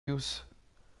views.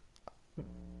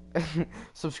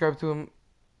 Subscribe to him.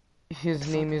 His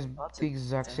name is the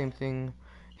exact same thing.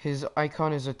 His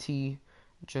icon is a T.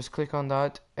 Just click on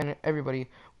that. And everybody,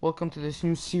 welcome to this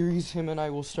new series him and I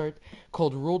will start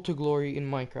called Road to Glory in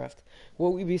Minecraft.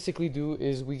 What we basically do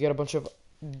is we get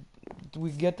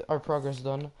our progress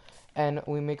done and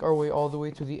we make our way all the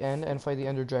way to the end and fight the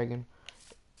Ender Dragon.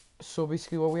 So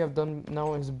basically what we have done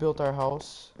now is built our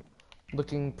house,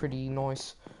 looking pretty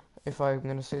nice, if I'm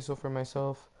gonna say so for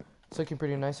myself. It's looking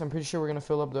pretty nice. I'm pretty sure we're gonna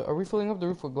fill up the... Are we filling up the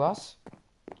roof with glass?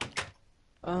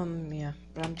 Yeah,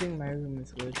 but I'm doing my room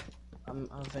with wood. I'm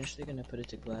eventually gonna put it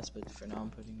to glass, but for now I'm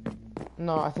putting my room.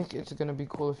 No, I think it's gonna be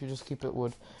cool if you just keep it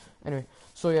wood. Anyway,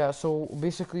 so yeah, so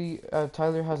basically,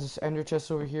 Tyler has this ender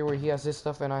chest over here where he has his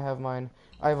stuff and I have mine.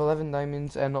 I have 11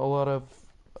 diamonds and a lot of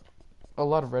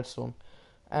redstone.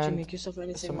 Did you And make yourself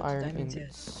anything some with the iron diamonds yet?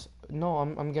 ingots. No,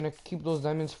 I'm gonna keep those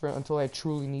diamonds for until I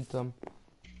truly need them.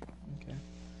 Okay.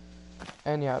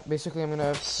 And yeah, basically I'm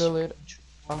gonna fill it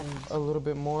up a little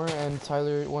bit more, and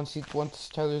Tyler, once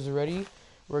Tyler's ready,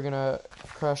 we're gonna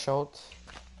crash out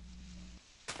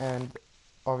and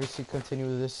obviously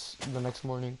continue this the next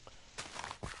morning.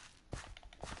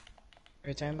 Are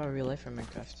you talking about real life or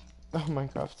Minecraft? Oh,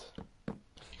 Minecraft.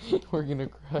 We're gonna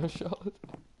crash out.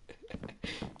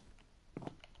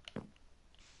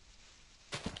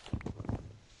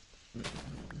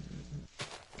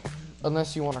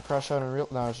 Unless you want to crash out in real...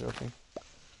 No, I was joking.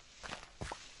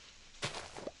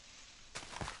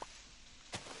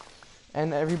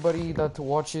 And everybody that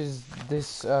watches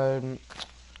this, what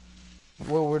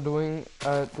we're doing,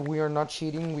 we are not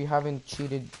cheating. We haven't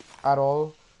cheated at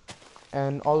all.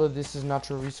 And all of this is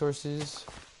natural resources.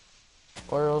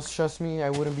 Or else, trust me,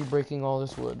 I wouldn't be breaking all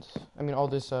this wood. I mean, all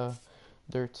this,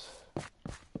 dirt.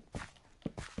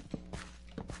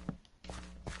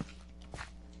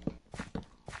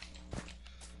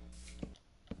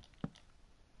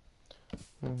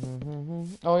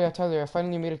 Oh yeah, Tyler, I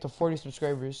finally made it to 40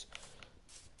 subscribers.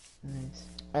 Nice.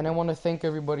 And I want to thank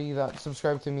everybody that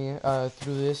subscribed to me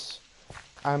through this.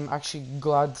 I'm actually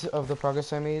glad of the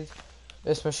progress I made,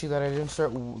 especially that I didn't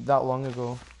start that long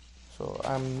ago. So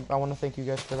I want to thank you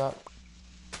guys for that.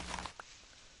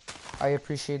 I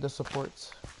appreciate the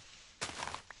support.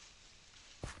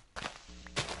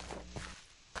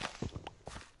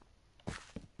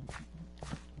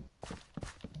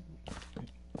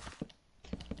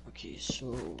 Okay, so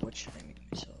what should I make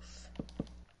myself?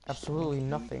 Absolutely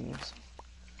nothing.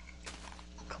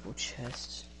 A couple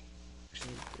chests.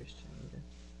 Actually, first I need to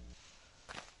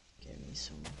get me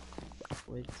some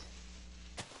wood.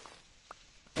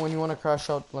 When you want to crash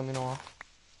out, let me know.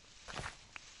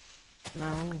 No,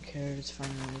 I don't care. It's fine.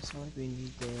 It's not like we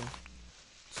need the.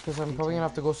 It's because I'm probably gonna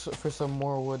have to go for some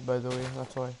more wood, by the way.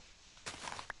 That's why.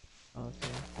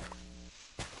 Okay.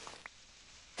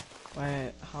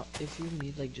 Why? How? If you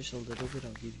need like just a little bit,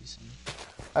 I'll give you some.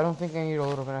 I don't think I need a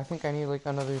little bit. I think I need like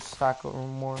another stack or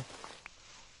more.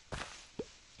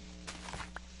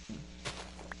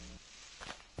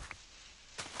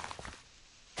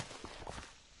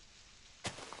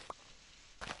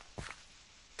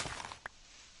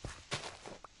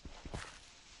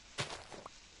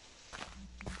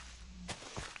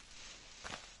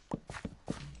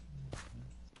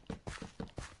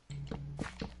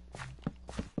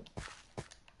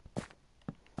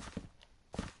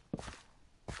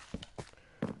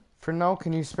 For now,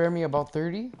 can you spare me about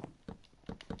 30?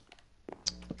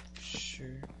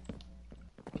 Sure.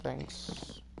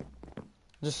 Thanks.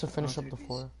 Just to finish up the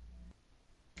floor.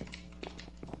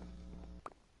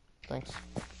 Thanks.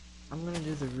 I'm gonna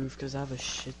do the roof because I have a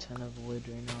shit ton of wood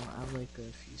right now. I have like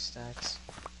a few stacks.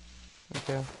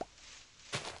 Okay.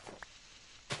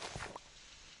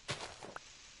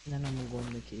 And then I'm gonna go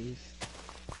in the cave.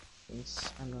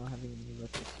 Since I'm not having any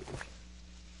luck with you.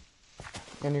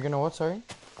 And you're gonna what, sorry?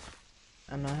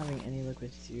 I'm not having any luck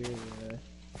with your,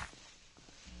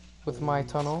 With my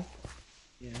tunnel?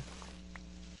 Yeah.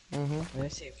 Mm-hmm. When I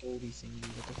say holy thingy,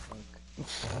 what the fuck?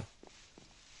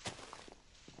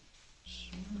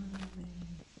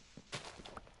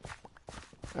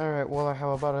 Alright, well I have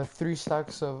about 3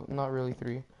 stacks of... Not really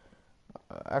 3.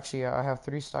 Actually, yeah, I have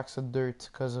 3 stacks of dirt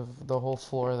because of the whole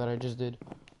floor that I just did.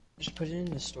 Just put it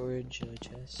in the storage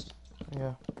chest.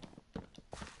 Yeah.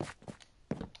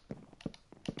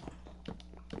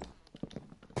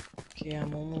 Okay,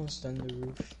 I'm almost done the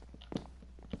roof.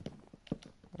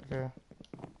 Okay.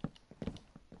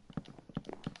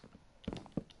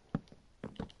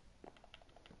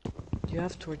 Do you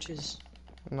have torches?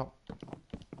 No.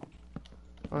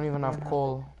 I don't even have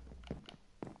coal.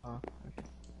 Oh, okay.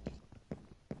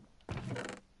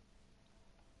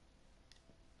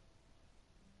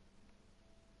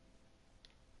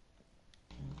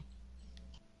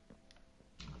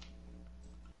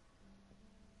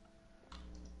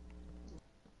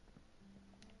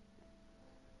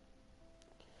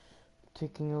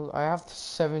 taking I have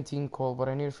 17 coal, but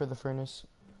I need it for the furnace.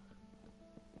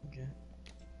 Okay.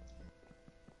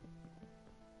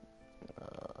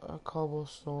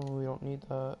 Cobblestone, we don't need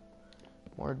that.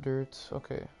 More dirt,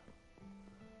 okay.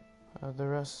 The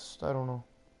rest, I don't know.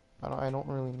 I don't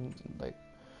really need, like,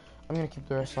 I'm gonna keep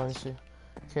the rest, obviously.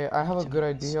 Okay, I have a good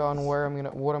idea on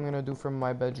what I'm gonna do from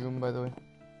my bedroom, by the way.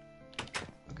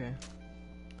 Okay.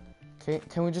 Okay,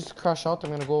 can we just crash out?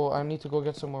 I need to go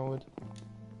get some more wood.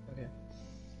 Okay.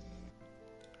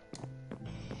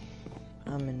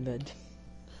 I'm in bed.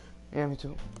 Yeah, me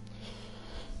too.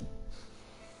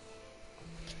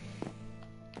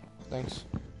 Thanks.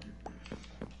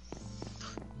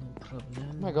 No problem.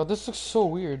 Oh my god, this looks so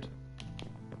weird.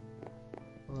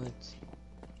 What?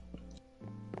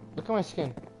 Look at my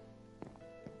skin.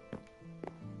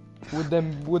 With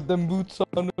them boots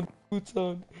on,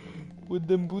 with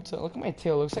them boots on. Look at my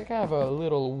tail. Looks like I have a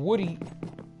little Woody.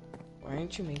 Why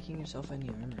aren't you making yourself any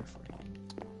armor for?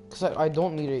 Cause I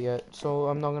don't need it yet, so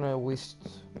I'm not gonna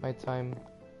waste my time.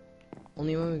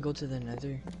 Only when we go to the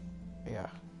nether. Yeah.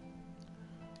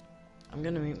 I'm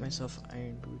gonna make myself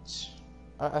iron boots.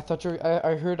 I thought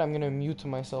I heard I'm gonna mute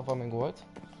myself. I'm like, what?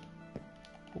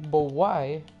 But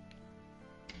why?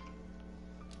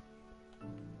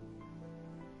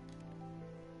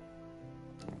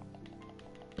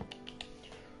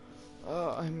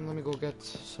 Let me go get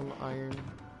some iron.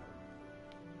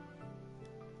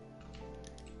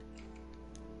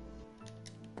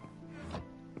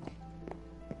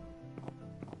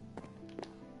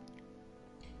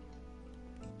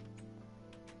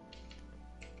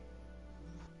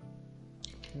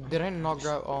 Did I not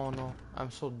grab? Oh no, I'm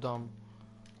so dumb.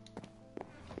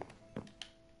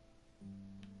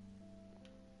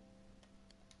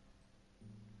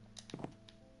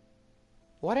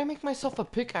 Why'd I make myself a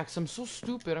pickaxe? I'm so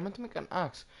stupid. I meant to make an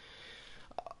axe.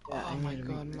 Yeah, Oh I my need to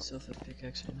god. make myself a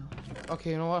pickaxe right now. Okay,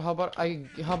 you know what? How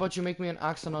about you make me an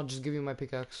axe and I'll just give you my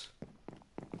pickaxe.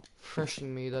 Freshly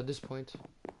made at this point.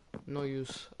 No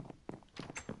use.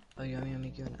 Oh, you want me to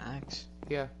make you an axe?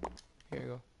 Yeah. Here you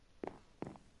go.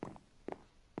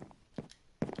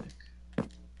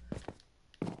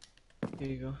 Here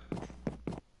you go.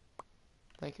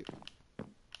 Thank you.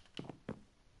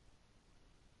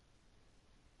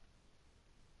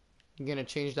 You gonna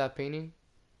change that painting?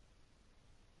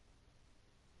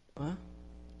 What?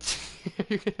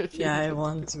 You're gonna change Yeah, I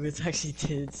want to. It actually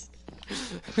did.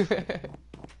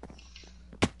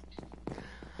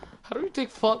 How do we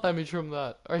take fall damage from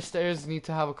that? Our stairs need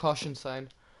to have a caution sign.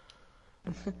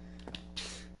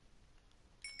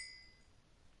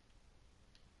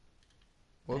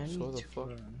 Whoops, what the fuck?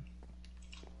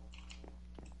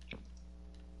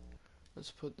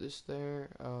 Let's put this there.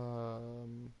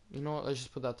 You know what? Let's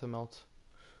just put that to melt.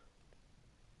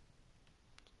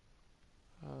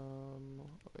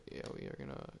 Yeah, we are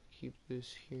gonna keep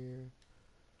this here.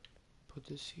 Put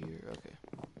this here. Okay.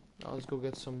 Now let's go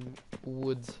get some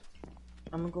wood.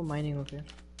 I'm gonna go mining, okay?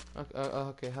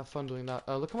 Okay, have fun doing that.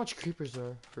 Look how much creepers there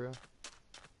are, for real.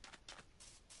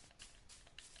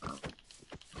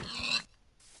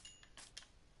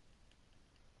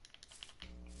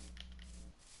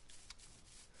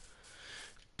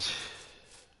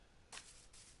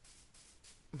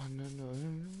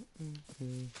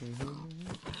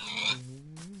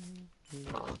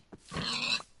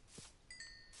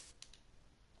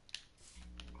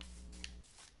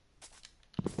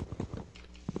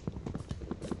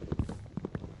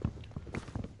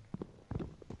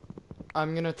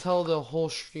 I'm gonna tell the whole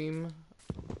stream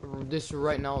this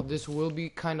right now. This will be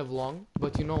kind of long,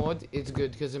 but you know what? It's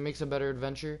good because it makes a better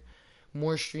adventure,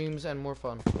 more streams and more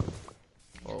fun.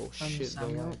 Oh shit!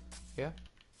 Samuel, yeah.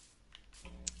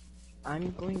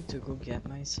 I'm going to go get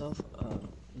myself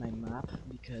my map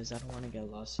because I don't want to get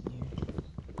lost in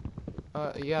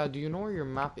here. Yeah. Do you know where your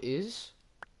map is?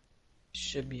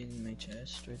 Should be in my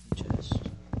chest, right in the chest.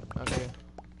 Okay.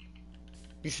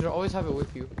 You should always have it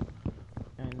with you.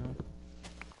 I know.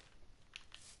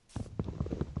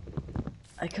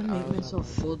 I can make myself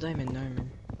full diamond armor.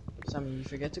 Sammy, you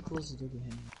forget to close the door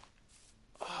behind me.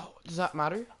 Oh, does that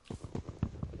matter?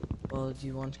 Well, do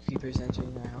you want creepers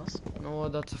entering our house? No,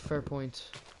 that's a fair point.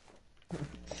 Oh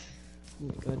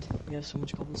my god, we have so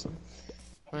much cobblestone.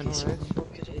 I know, So right?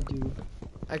 what could I do?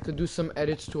 I could do some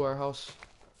edits to our house.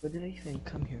 What did I even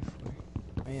come here for?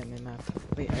 Oh yeah, my map.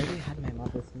 Wait, I already had my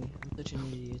map with me. I'm such an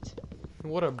idiot.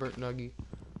 What a burnt nuggy.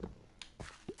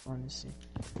 Honestly.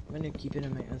 I'm gonna keep it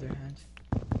in my other hand.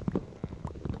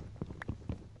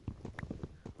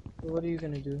 What are you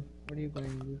gonna do? What are you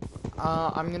going to do?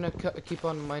 I'm gonna keep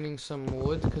on mining some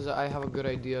wood because I have a good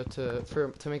idea to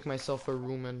make myself a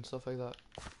room and stuff like that.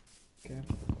 Okay.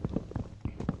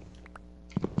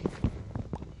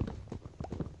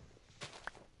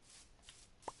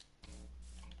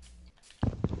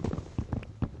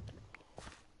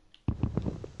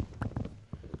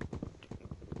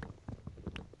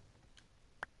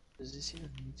 this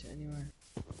even lead to anywhere?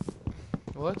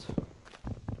 What?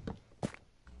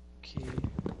 Okay.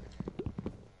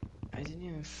 I didn't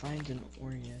even find an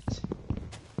ore yet.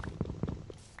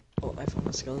 Oh, I found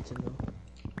a skeleton though.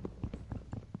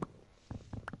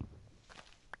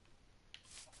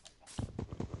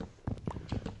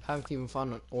 Haven't even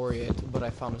found an ore yet, but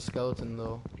I found a skeleton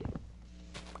though.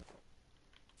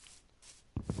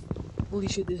 Holy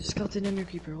shit, there's a skeleton ender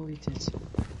creeper, holy tits.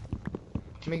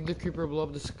 Make the creeper blow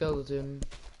up the skeleton.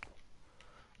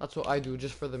 That's what I do,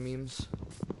 just for the memes.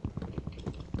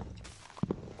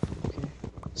 Okay.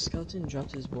 Skeleton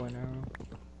dropped his bow and arrow.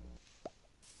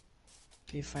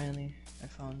 Okay, finally, I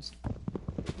found.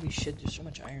 Holy shit, there's so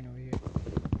much iron over here.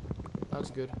 That's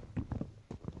good.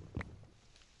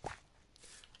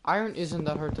 Iron isn't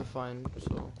that hard to find,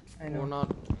 so I know. we're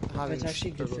not But having it's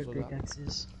actually good for struggles with that.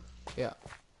 pickaxes. Yeah.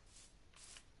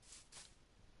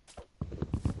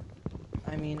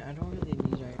 I mean, I don't really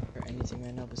need iron for anything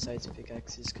right now besides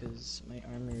pickaxes, because my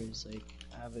armor is like,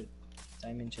 I have a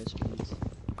diamond chest piece.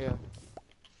 Yeah.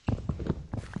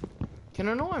 Can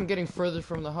I know I'm getting further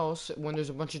from the house when there's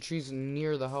a bunch of trees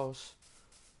near the house?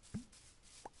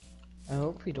 I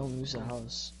hope we don't lose the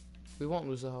house. We won't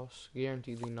lose the house.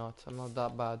 Guaranteedly not. I'm not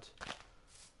that bad.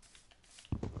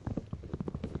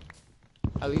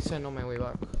 At least I know my way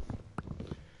back.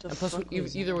 The And plus, fuck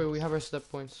was either that? way, we have our step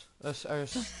points. Our The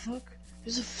fuck?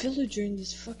 There's a villager in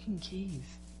this fucking cave.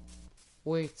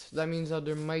 Wait, that means that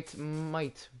there might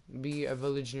be a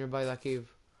village nearby that cave.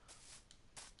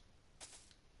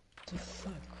 The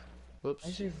fuck? Why is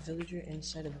Whoops. there a villager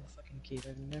inside of a fucking cave?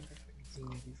 I've never fucking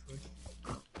seen it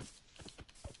before.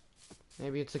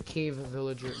 Maybe it's a cave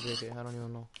villager. JK, I don't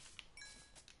even know.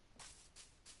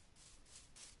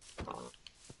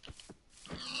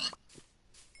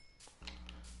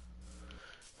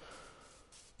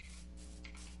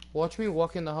 Watch me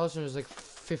walk in the house and there's like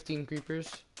 15 creepers.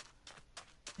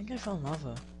 I think I found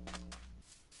lava.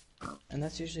 And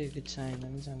that's usually a good sign.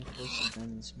 That means I'm close to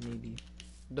diamonds, maybe.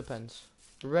 Depends.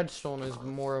 Redstone is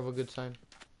more of a good sign.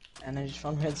 And I just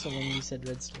found redstone when you said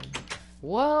redstone.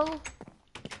 Well,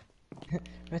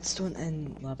 Redstone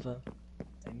and lava.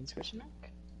 Diamonds question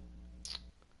mark?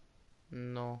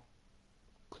 no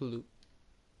clue.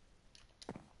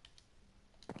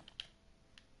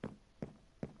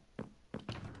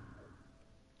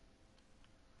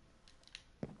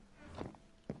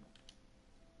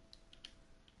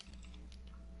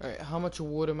 Alright, how much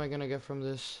wood am I gonna get from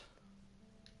this?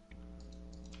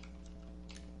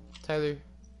 Tyler,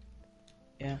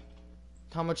 Yeah.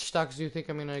 how much stacks do you think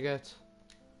I'm gonna get?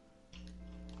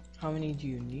 How many do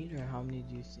you need, or how many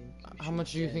do you think? How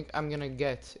much do you think I'm gonna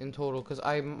get in total? Cause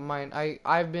I've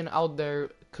been out there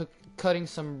cutting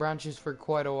some branches for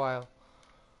quite a while.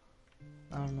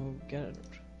 I don't know. Get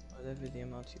whatever the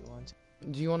amount you want.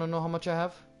 Do you wanna know how much I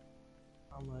have?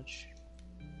 How much?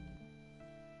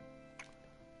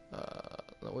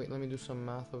 Wait, let me do some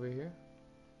math over here.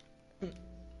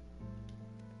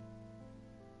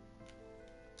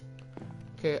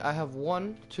 Okay, I have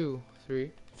 1, 2,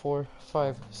 3, 4,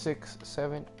 5, 6,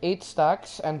 7, 8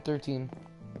 stacks and 13.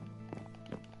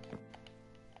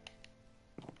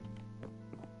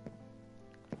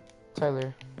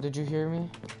 Tyler, did you hear me?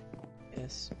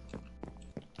 Yes.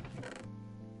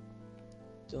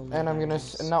 Still no And I'm gonna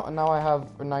diamonds. now I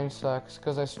have 9 stacks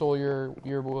because I stole your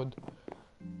wood.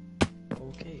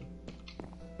 Okay.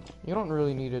 You don't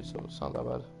really need it, so it's not that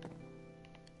bad.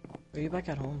 Are you back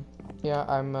at home? Yeah,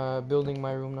 I'm building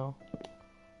my room now.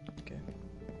 Okay.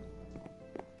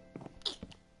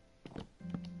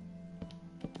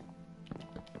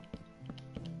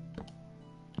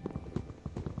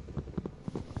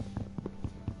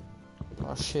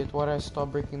 Oh shit, why did I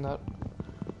stop breaking that?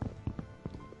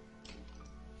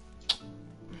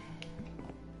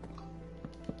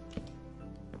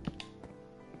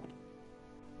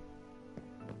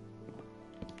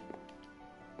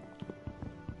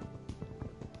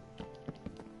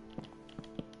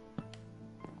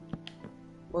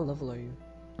 What level are you?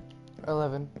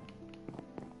 11.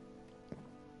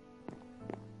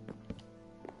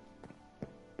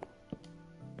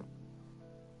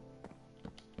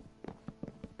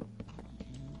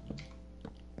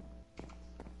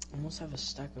 I almost have a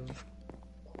stack of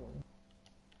coal.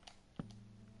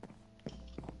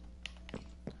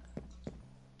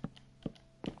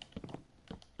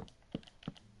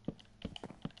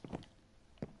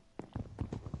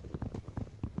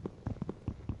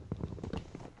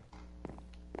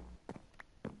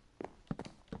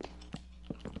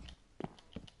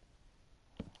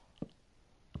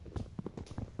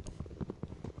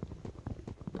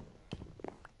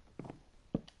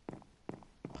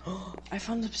 I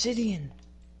found obsidian.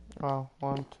 Oh,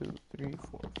 1, 2, 3,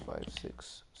 4, 5,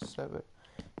 6, 7,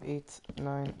 8,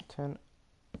 9, 10,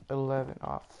 11.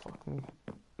 Ah, fuck me.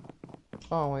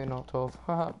 Oh, wait, no, 12.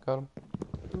 Haha, got him.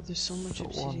 Oh, there's so much So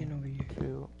obsidian 1, over here.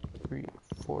 2, 3,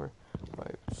 4,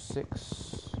 5,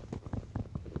 6.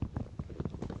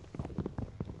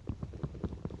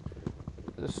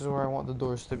 This is where I want the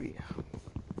doors to be.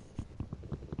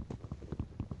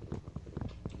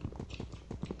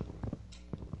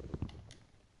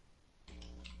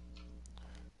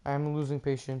 I'm losing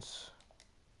patience.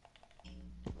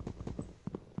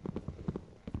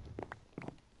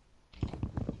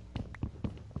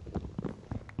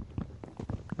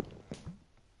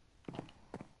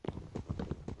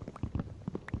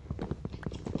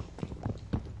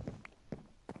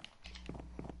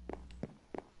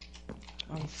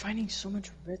 I'm finding so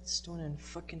much redstone and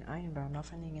fucking iron, but I'm not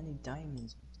finding any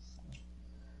diamonds.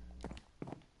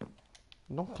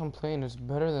 Don't complain, it's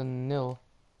better than nil.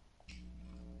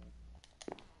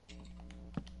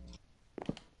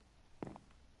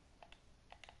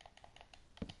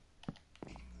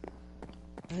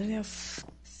 I literally have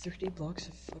 30 blocks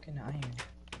of fucking iron.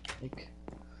 Like,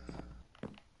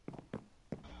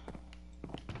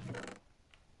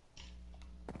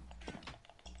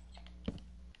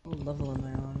 what level am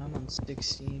I on? I'm on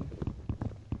 16.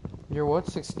 You're what,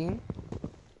 16?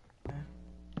 Yeah.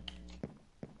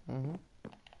 Mm-hmm.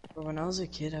 But when I was a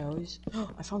kid, I always...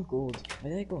 I found gold.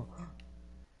 Where did I go?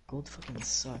 Gold fucking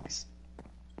sucks.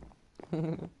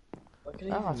 What could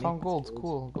I Ah, I even make found with gold. gold?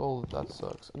 Cool. Gold, that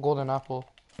sucks. Golden apple.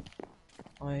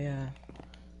 Oh yeah,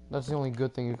 That's the only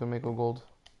good thing you can make with gold.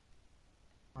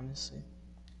 honestly.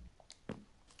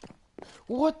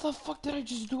 What the fuck did I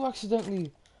just do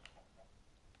accidentally?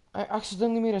 I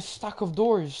accidentally made a stack of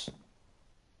doors.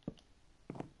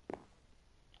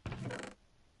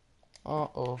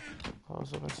 Uh-oh. That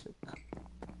was a mistake.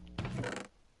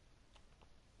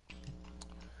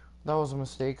 That was a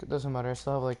mistake. It doesn't matter. I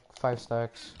still have like 5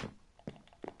 stacks.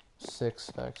 6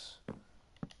 stacks.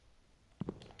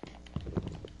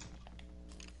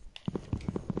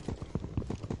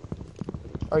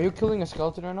 Are you killing a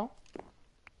skeleton right now?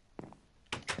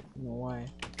 No, why?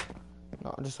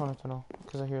 No, I just wanted to know.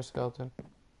 Because I hear a skeleton.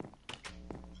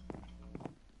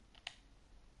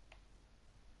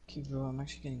 Okay, bro, I'm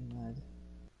actually getting mad.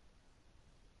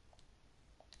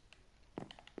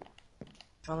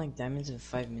 I found like diamonds in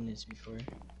 5 minutes before.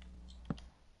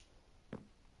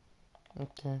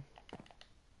 Okay.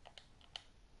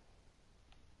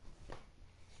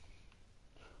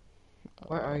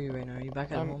 Where are you right now? Are you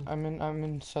back at home? I'm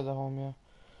inside the home, yeah.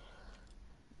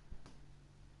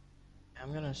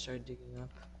 I'm gonna start digging up.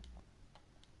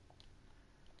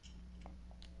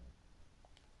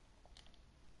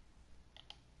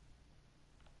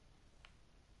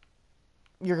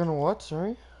 You're gonna what?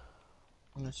 Sorry?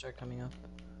 I'm gonna start coming up.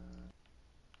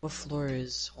 What floor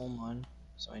is home on?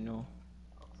 So I know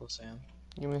how close I am.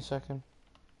 Give me a second.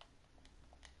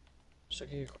 Just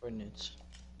look at your coordinates.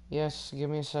 Yes, give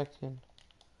me a second.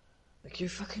 Look at your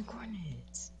fucking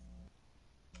coordinates.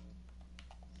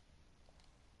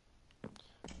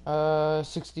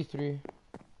 63.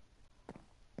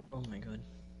 Oh my god.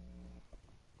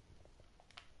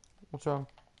 What's wrong?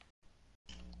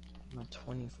 I'm at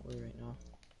 24 right now.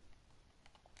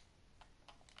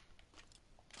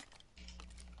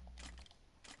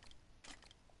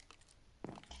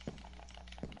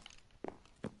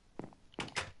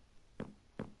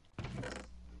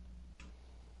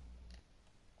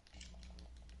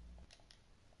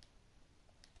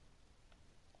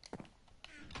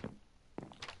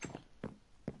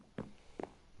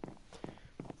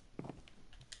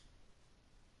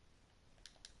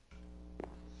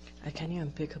 I can't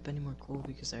even pick up any more coal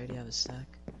because I already have a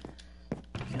stack.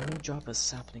 Okay, let me drop a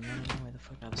sapling. I don't know why the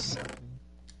fuck I have a sapling.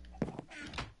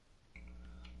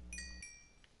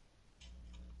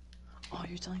 Oh,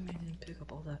 you're telling me I didn't pick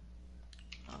up all that?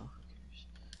 Oh,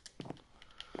 who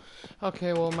cares?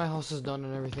 Okay, well, my house is done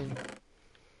and everything.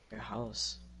 Your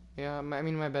house. Yeah, I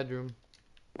mean my bedroom.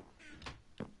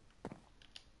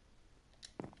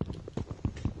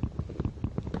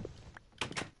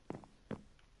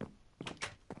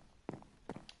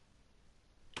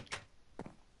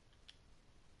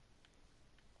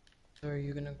 So are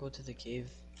you gonna go to the cave?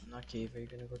 Not cave, are you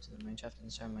gonna go to the mineshaft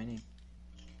and start mining?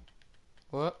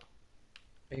 What?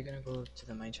 Are you gonna go to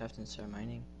the mineshaft and start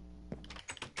mining?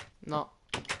 No.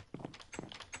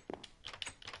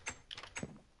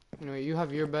 Anyway, you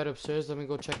have your bed upstairs. Let me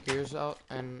go check yours out,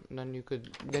 and then you could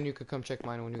come check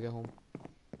mine when you get home.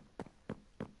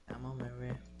 I'm on my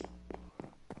way.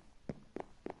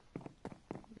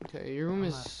 Okay, your room I'm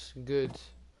is good.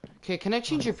 Okay, can I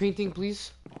change your painting,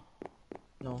 please?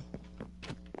 No.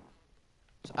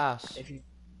 It's ass. If you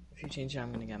change it,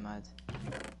 I'm gonna get mad.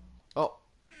 Oh,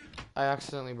 I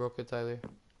accidentally broke it, Tyler.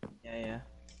 Yeah.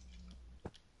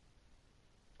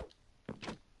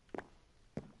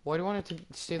 Why do you want it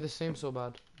to stay the same so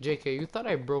bad? JK, you thought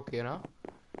I broke it, huh?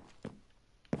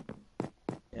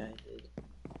 Yeah, I did.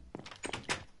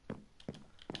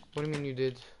 What do you mean you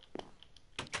did?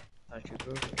 Thought you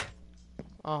broke it.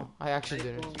 Oh, I actually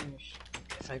didn't.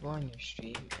 If I go on your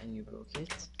stream and you broke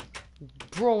it,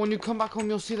 Bro, when you come back home,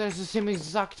 you'll see that it's the same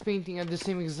exact painting at the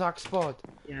same exact spot.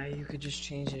 yeah, you could just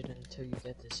change it until you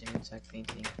get the same exact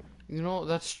painting. You know,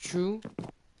 that's true.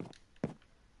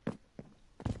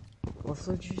 What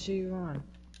floor did you say you were on?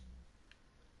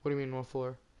 What do you mean, what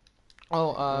floor?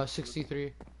 Oh,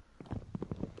 63.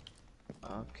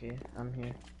 Okay, I'm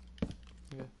here.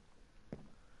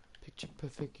 Picture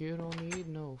perfect, you don't need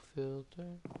no filter.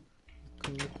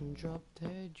 You can drop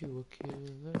dead, you a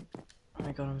killer. Oh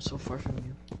my god, I'm so far from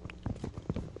you.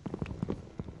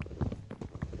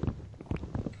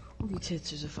 Holy tits,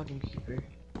 there's a fucking creeper.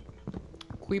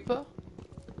 Queepa?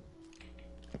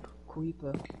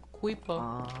 Creeper. Queepa.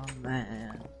 Aw,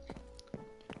 man.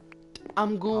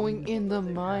 I'm going in the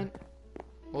mine.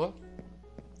 What?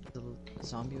 The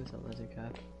zombie with a leather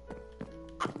cap.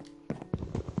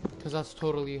 Because that's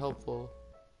totally helpful.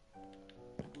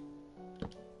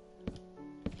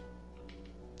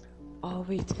 Oh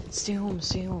wait, stay home,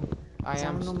 stay home. I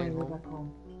am don't know my staying way home. back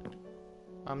home.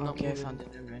 I'm not Okay, I moving. found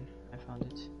it, never mind. I found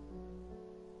it.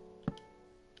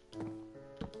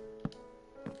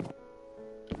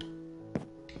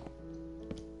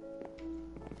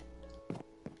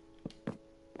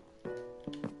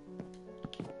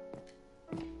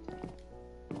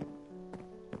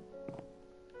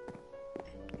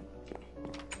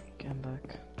 Okay, I'm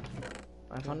back.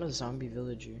 I found a zombie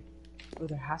villager. Oh,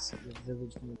 there has to be a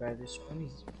village nearby. There's so many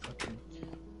fucking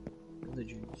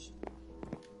villagers.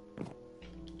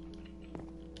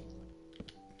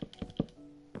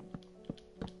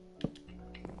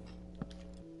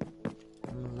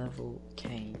 I'm level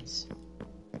 15.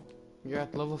 You're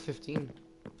at level 15.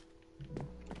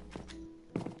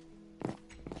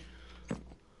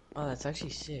 Oh, that's actually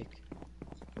sick.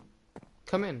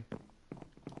 Come in.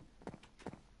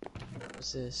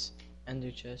 What's this? Ender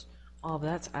chest. Oh, but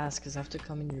that's ass because I have to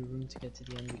come in your room to get to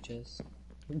the ender chest.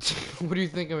 What do you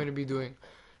think I'm gonna be doing?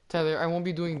 Tyler, I won't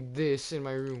be doing this in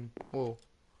my room. Whoa.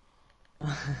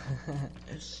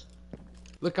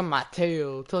 Look at my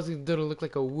tail. Tells you it doesn't look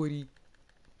like a Woody.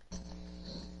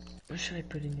 What should I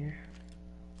put in here?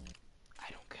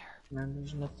 I don't care. Man,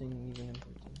 there's nothing even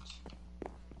important.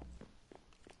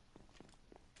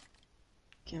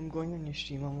 Okay, I'm going on your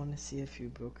stream. I want to see if you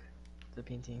broke the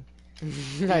painting.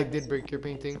 I did break your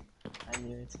painting. I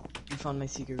knew it. You found my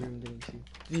secret room, didn't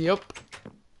you? Yep.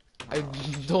 I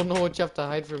don't know what you have to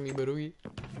hide from me, but we.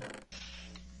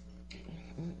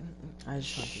 I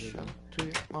just want to Shout do out to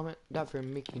your mom and dad for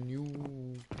making you.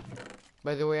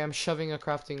 By the way, I'm shoving a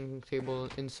crafting table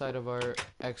inside of our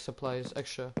extra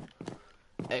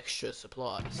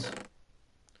supplies.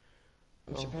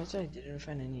 I'm surprised I didn't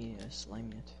find any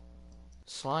slime yet.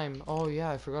 Slime. Oh yeah,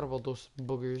 I forgot about those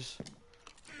boogers.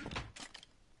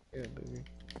 Yeah, baby.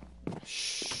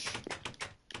 Shh.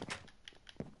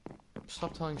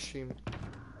 Stop telling stream.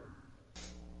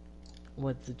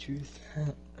 What's the truth?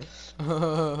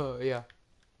 Yeah.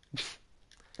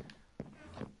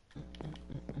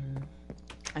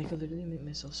 I could literally make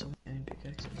myself so many iron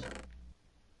pickaxes.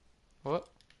 What?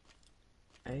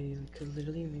 I could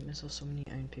literally make myself so many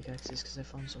iron pickaxes because I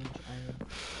found so much iron.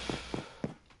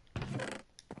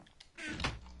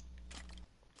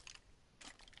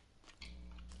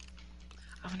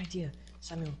 I have an idea,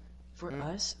 Samuel. For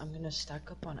us, I'm gonna stack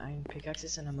up on iron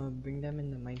pickaxes and I'm gonna bring them in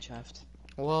the mine shaft.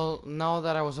 Well, now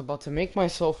that I was about to make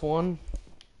myself one.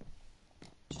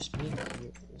 Just make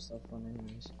yourself one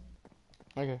anyways.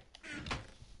 Okay.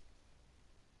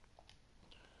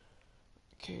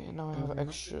 Okay, now I have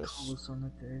extras. Cobblestone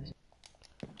up there.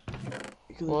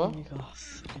 You could What? literally make a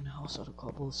fucking house out of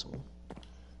cobblestone.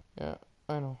 Yeah,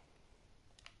 I know.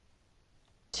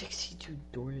 62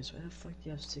 doors? Why the fuck do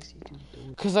you have 62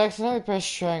 doors? Cause I accidentally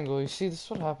pressed triangle. You see, this is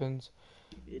what happens.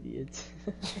 You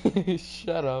idiot.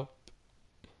 Shut up.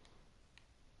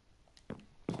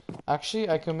 Actually,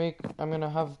 I'm gonna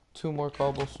have 2 more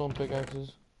cobblestone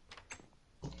pickaxes.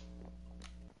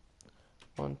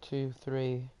 1, 2,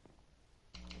 3.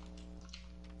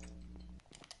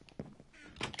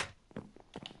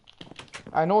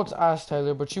 I know it's ass,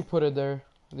 Tyler, but you put it there.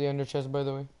 The ender chest, by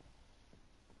the way.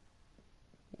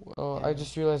 Well, I Yeah.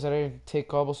 just realized that I didn't take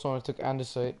cobblestone, I took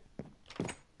andesite.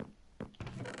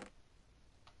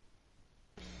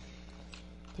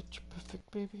 Picture perfect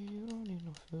Baby, you don't need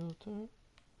no filter.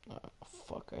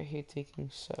 Fuck, I hate taking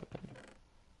 7.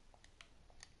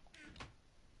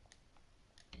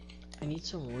 I need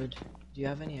some wood. Do you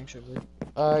have any extra wood?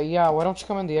 Yeah, why don't you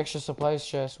come in the extra supplies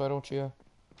chest? Why don't you?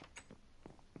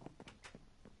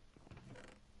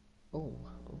 Oh,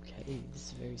 okay. This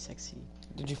is very sexy.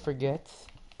 Did you forget?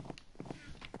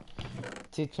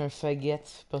 T'es un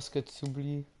faggot parce que tu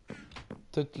oublies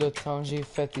tout le temps j'ai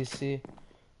fait ici.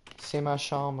 C'est ma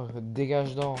chambre,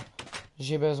 dégage donc.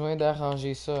 J'ai besoin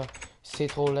d'arranger ça. C'est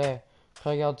trop laid.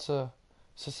 Regarde ça.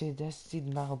 Ça c'est d'esti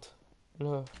de merde.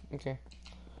 Là, okay.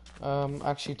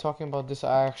 Actually talking about this,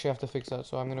 I actually have to fix that,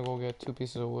 so I'm gonna go get 2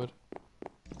 pieces of wood.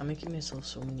 I'm making myself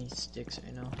so many sticks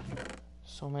right now.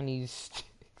 So many sticks.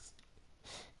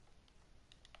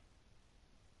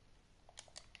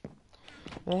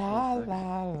 La Oh, fuck.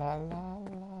 la la la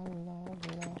la la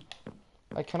la.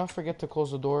 I cannot forget to close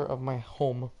the door of my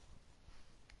home.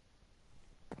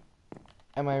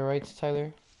 Am I right,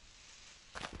 Tyler?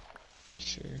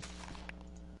 Sure.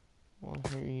 Well,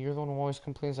 you're the one who always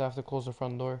complains I have to close the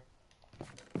front door.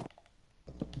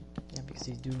 Yeah, because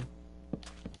you do.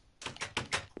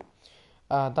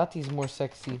 That is more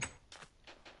sexy.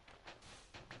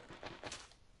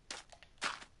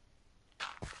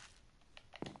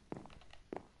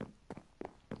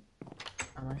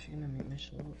 I'm actually gonna make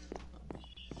myself.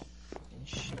 Fucking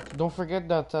shit. Don't forget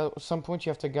that at some point you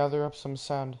have to gather up some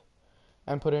sand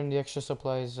and put it in the extra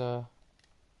supplies,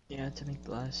 Yeah, to make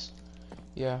glass.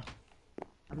 yeah.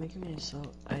 I'm making myself.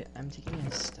 I'm taking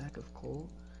a stack of coal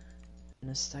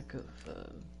and a stack of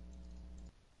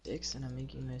sticks, and I'm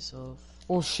making myself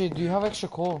Oh shit, do you have extra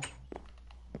coal?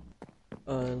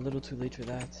 a little too late for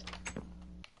that.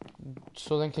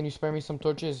 So then can you spare me some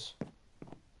torches?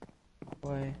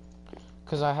 Why?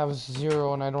 Cause I have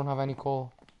 0 and I don't have any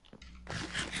coal.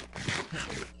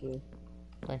 Okay,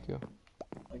 Thank you.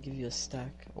 I'll give you a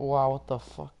stack. Wow, what the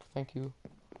fuck? Thank you.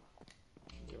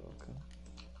 You're welcome.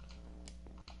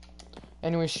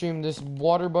 Anyway, stream, this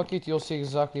water bucket, you'll see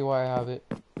exactly why I have it.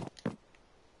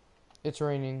 It's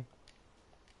raining.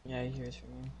 Yeah, I hear it from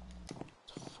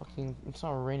you. It's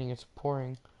not raining, it's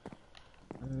pouring.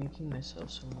 I'm making myself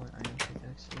some more iron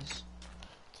pickaxes.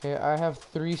 Okay, I have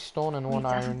 3 stone and 1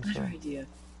 That's iron, a better so. idea.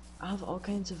 I have all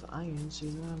kinds of iron, so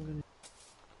you know what I'm gonna.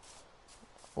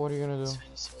 What are you gonna do? So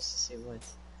I'm supposed to say what?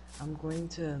 I'm going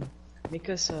to make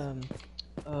us a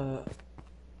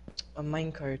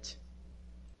minecart.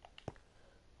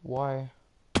 Why?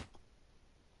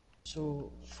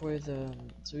 So so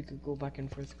we could go back and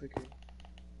forth quicker.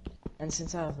 And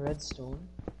since I have redstone,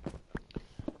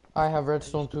 I have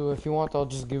redstone too. If you want, I'll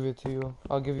just give it to you.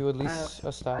 I'll give you at least a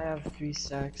I stack. have 3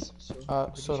 stacks. So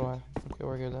So do I. Okay,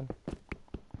 we're good then.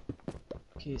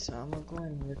 Okay, so I'm gonna go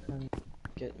and work on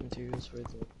get materials for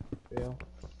the rail.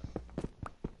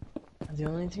 And the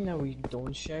only thing that we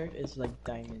don't share is like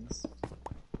diamonds.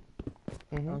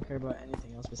 I Mm-hmm. don't care about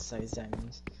anything else besides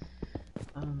diamonds.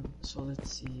 So let's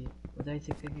see. What did I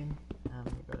take again? Oh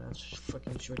my god, that's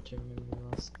fucking short-term memory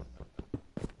loss.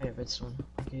 I have redstone.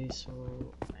 Okay, so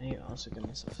I need to also get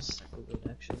myself a stack of wood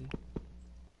actually.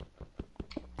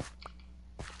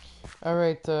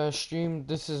 Alright, stream,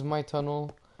 this is my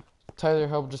tunnel. Tyler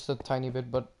helped just a tiny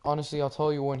bit, but honestly, I'll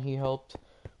tell you when he helped.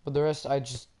 But the rest, I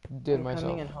just did I'm myself.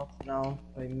 coming and help now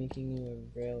by making you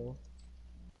a rail.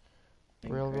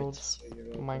 Railroad, So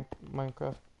you're welcome.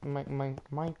 Minecraft,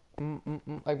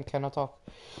 I cannot talk.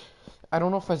 I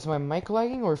don't know if it's my mic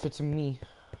lagging or if it's me.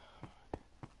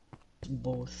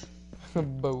 Both.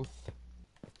 Both.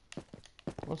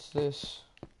 What's this?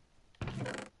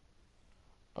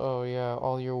 Oh yeah,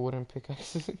 all your wooden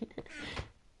pickaxes in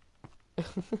here.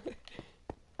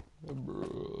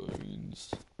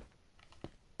 Brains.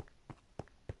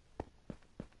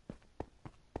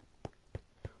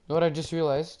 Know what I just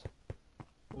realized?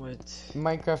 What?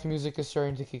 Minecraft music is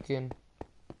starting to kick in.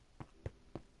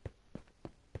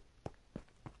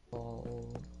 Oh,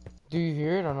 Do you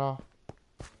hear it or not?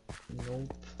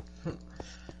 nope.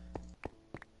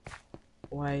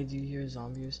 Why, do you hear a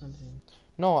zombie or something?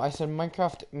 No, I said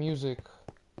Minecraft music.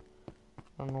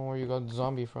 I don't know where you got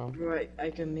zombie from. Right, I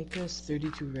can make us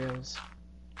 32 rails.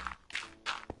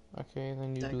 Okay,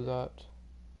 then you That- do that.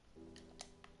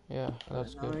 Yeah,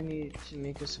 that's now I good. need to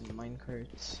make us some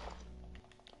minecarts.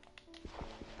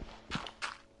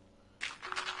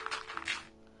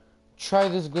 Try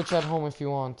this glitch at home if you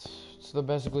want. It's the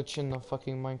best glitch in the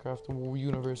fucking Minecraft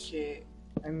universe. Okay,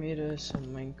 I made us some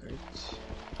minecarts.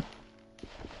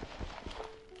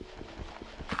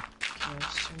 Okay, I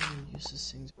have so many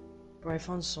useless things. Bro, I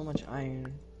found so much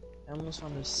iron. I almost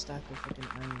found a stack of fucking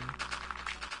iron.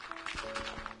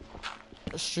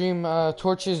 Stream,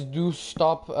 torches do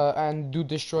stop and do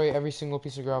destroy every single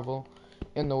piece of gravel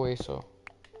in the way, so.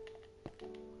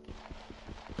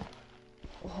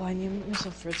 Oh, I need to make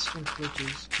myself redstone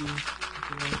torches too.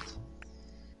 Okay, right.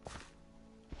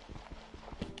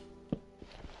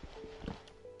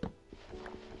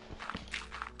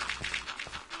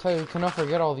 Tell you, cannot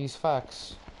forget all these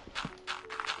facts.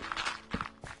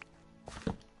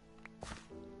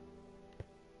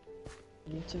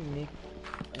 I need to make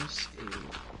us a.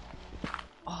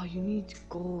 Oh, you need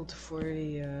gold for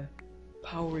a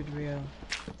powered rail.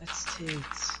 That's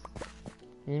tits.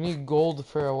 You need gold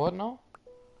for a what now?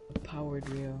 A powered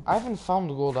rail. I haven't found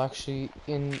gold actually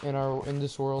in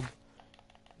this world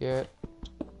yet.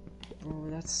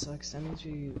 Bro, that sucks. That means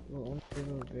we will only be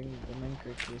able to bring the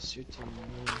minecart to a certain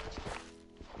point.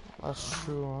 That's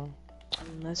true, huh?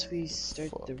 Unless we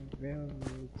start the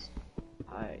railroad.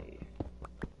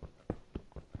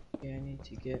 Yeah, I need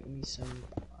to get me some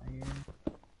iron.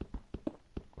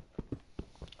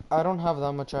 I don't have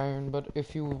that much iron, but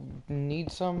if you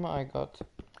need some, I got.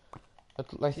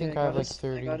 I think I have like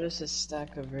 30. I got us a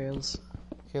stack of rails.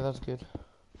 Okay, that's good.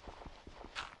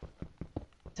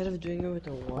 Instead of doing it with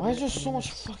the water. Why is there so much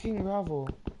fucking gravel?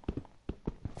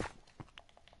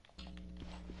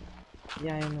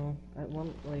 Yeah, I know. At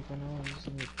one, like when I was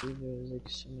in the cave, there was like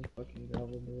so much fucking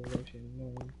gravel. There was actually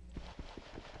annoying.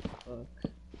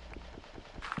 Fuck.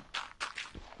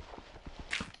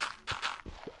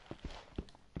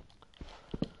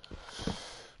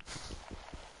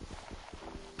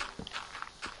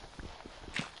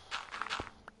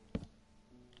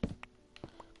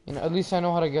 You know, at least I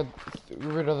know how to get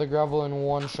rid of the gravel in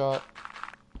one shot.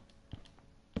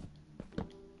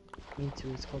 Me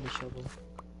too. It's called a shovel.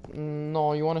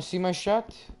 No, you want to see my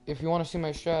strat? If you want to see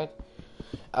my strat,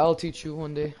 I'll teach you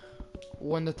one day,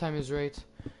 when the time is right.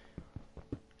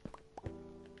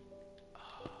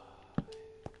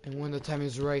 And when the time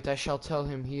is right, I shall tell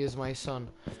him he is my son.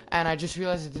 And I just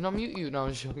realized I did not mute you. No,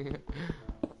 I'm just joking.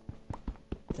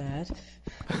 Dad?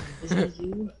 Is that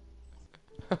you?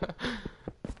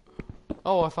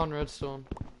 Oh, I found redstone.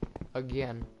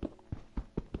 Again.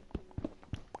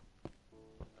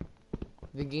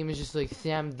 The game is just like,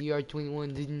 Sam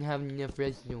DR21 didn't have enough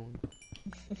redstone.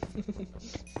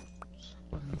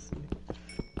 Honestly.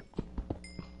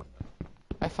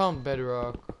 I found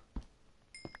bedrock.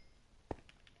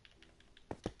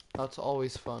 That's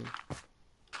always fun.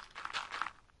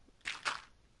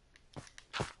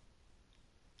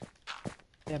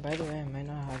 Yeah, by the way, I might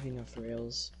not have enough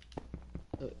rails.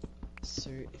 So,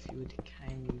 sir, if you would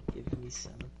kindly give me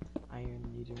some iron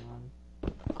later on.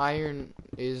 Iron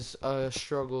is a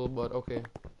struggle, but okay.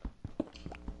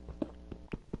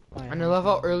 Oh, And I love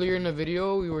how earlier in the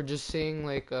video we were just saying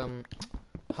like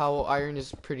how iron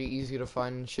is pretty easy to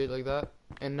find and shit like that,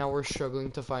 and now we're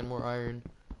struggling to find more iron.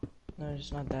 No,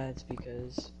 it's not that. It's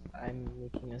because I'm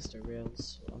making us the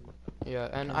rails. So Yeah,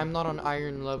 and I'm not on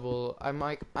iron level. I'm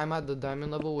at the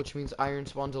diamond level, which means iron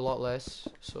spawns a lot less.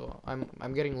 So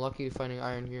I'm getting lucky finding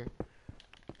iron here.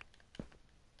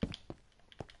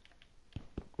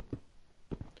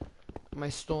 My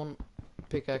stone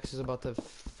pickaxe is about to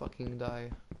fucking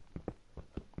die.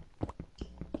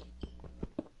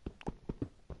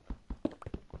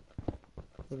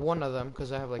 One of them,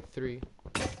 because I have like 3.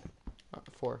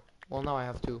 4. Well, now I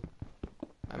have 2.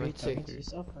 I Are you meant to say talking to 3.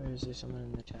 yourself, or is there someone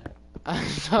in the chat? I'm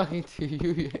talking to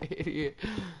you, you idiot.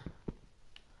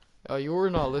 Oh, you were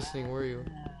not listening, were you?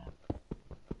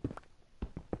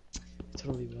 I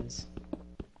totally was.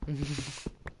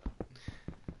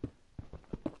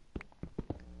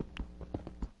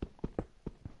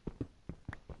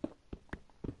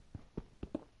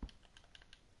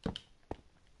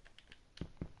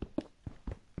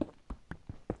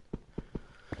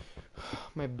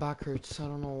 My back hurts, I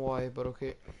don't know why, but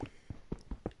okay.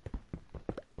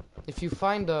 If you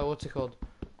find, what's it called?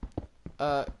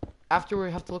 After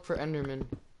we have to look for Enderman.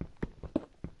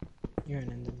 You're an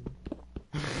enderman.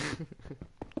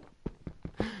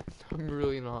 I'm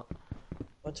really not.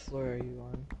 What floor are you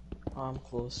on? Oh, I'm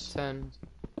close. 10.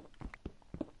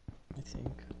 I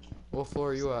think. What floor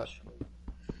are you at?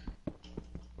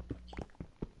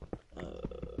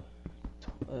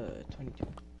 22.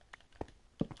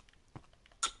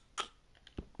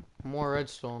 More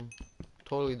redstone.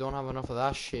 Totally don't have enough of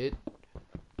that shit.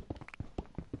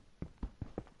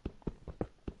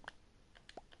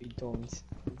 You don't.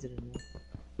 You didn't know.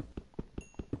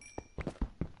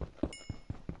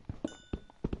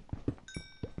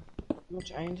 How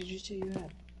much iron did you say you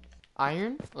had?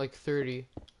 Iron? Like 30.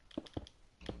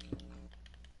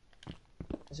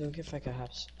 Is it okay if I could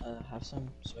have some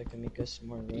so I can make us some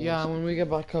more rails? Yeah, when we get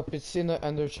back up, it's in the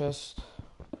ender chest.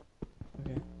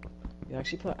 You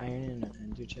actually put iron in an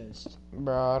ender chest.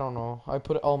 Bruh, I don't know. I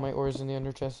put all my ores in the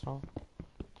ender chest now.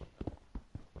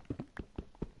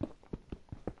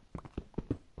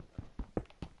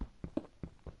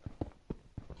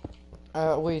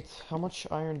 Wait, how much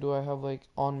iron do I have, like,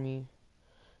 on me?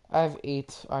 I have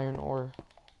 8 iron ore.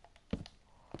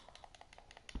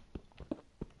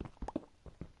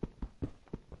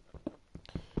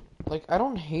 Like, I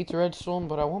don't hate redstone,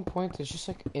 but at one point it's just,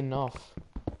 like, enough.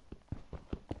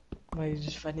 Why are you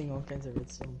just finding all kinds of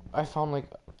redstone? I found, like,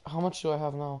 how much do I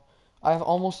have now? I have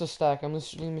almost a stack. I'm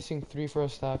literally missing 3 for a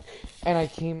stack. And I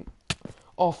came...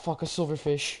 Oh, fuck, a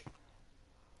silverfish.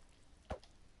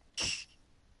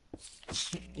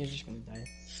 You're just gonna die.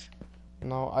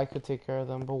 No, I could take care of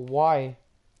them, but why?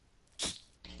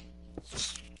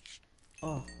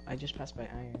 Oh, I just passed by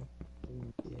iron.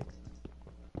 Didn't see it.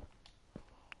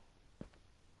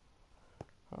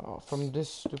 Oh, from this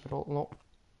stupid hole. No.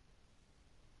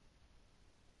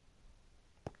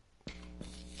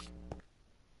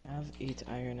 I have 8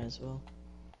 iron as well.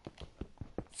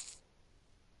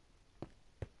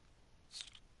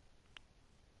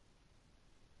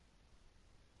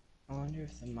 I wonder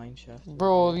if the mine shaft will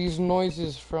Bro, work. these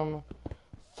noises from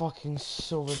fucking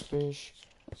silverfish.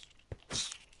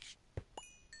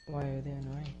 Why are they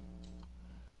annoying?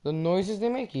 The noises they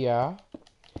make, yeah.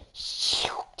 It's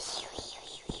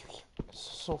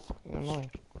so fucking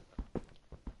annoying.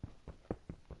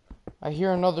 I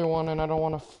hear another one and I don't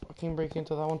want to fucking break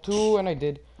into that one too, and I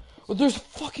did. Oh, there's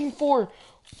fucking 4!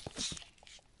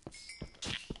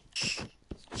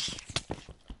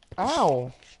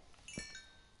 Ow!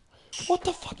 What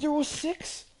the fuck? There was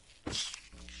 6?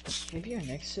 Maybe you're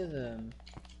next to the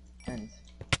end.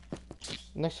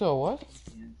 Next to a what?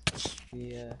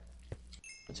 The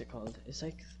what's it called? It's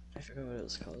like, I forgot what it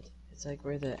was called. It's like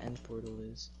where the end portal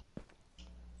is.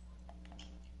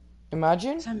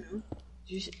 Imagine? Samuel,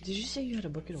 did you say you had a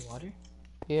bucket of water?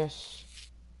 Yes.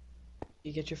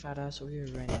 You get your fat ass over here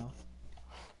right now.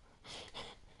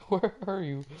 Where are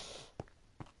you?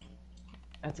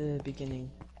 At the beginning.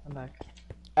 Come back.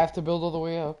 I have to build all the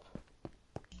way up.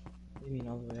 What do you mean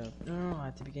all the way up? No,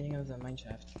 at the beginning of the mine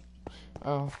shaft.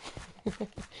 Oh.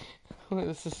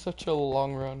 This is such a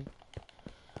long run.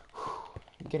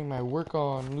 Getting my work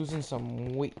on, losing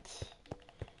some weight.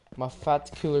 I'm a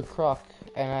fat killer croc,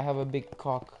 and I have a big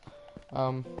cock.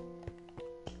 Don't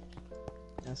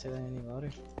say that any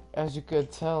louder. As you could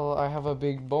tell, I have a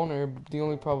big boner. The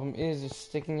only problem is it's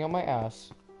sticking out my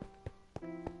ass.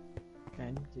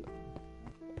 Kind of.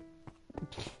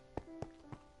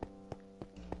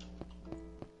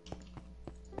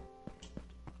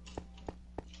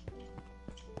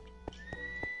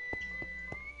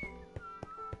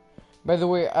 By the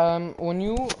way, when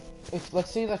you, if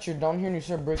let's say that you're down here and you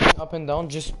start breaking up and down,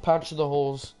 just patch the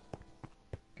holes.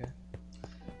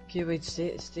 Okay, wait,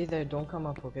 stay there. Don't come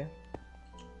up, okay?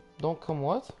 Don't come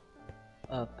what?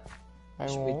 Up. I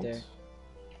Just wait won't. there.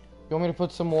 You want me to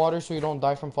put some water so you don't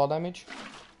die from fall damage?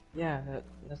 Yeah,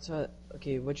 that's what.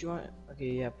 Okay, what you want?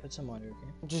 Okay, yeah, put some water,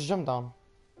 okay? Just jump down.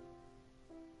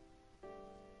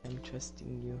 I'm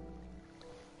trusting you.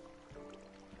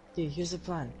 Okay, here's the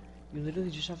plan. You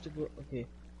literally just have to go. Okay.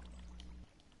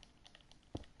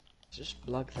 Just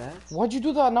block that. Why'd you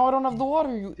do that? Now I don't have the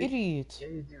water, you idiot. Yeah,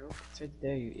 you do. It's right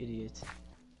there, you idiot.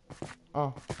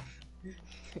 Oh.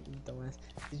 Dumbass.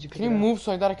 Did you pick Can you it up? move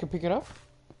so that I can pick it up?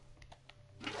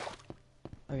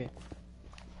 Okay.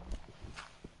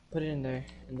 Put it in there,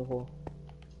 in the hole.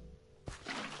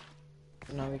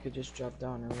 Now we could just drop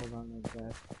down and hold on like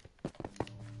that.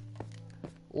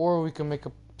 Or we can make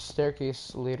a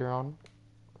staircase later on.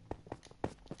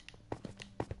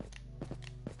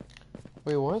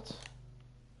 Wait, what?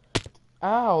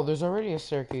 Ow, there's already a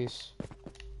staircase.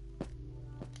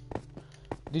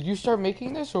 Did you start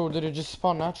making this, or did it just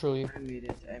spawn naturally? I made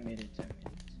it.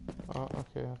 Oh,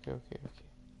 okay.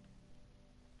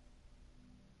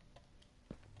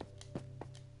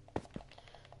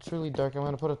 It's really dark. I'm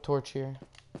gonna put a torch here.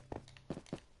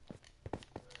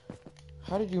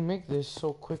 How did you make this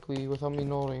so quickly without me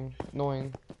knowing?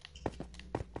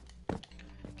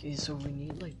 Okay, so we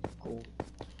need like gold.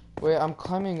 Wait, I'm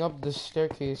climbing up this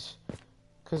staircase.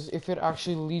 Cause if it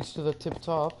actually leads to the tip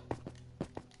top,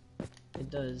 It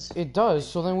does. it does.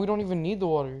 So then we don't even need the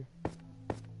water.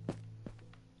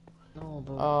 No,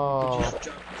 but Oh. we could just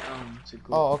drop down to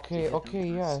go. Oh, to okay, get them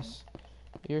okay, fast. yes.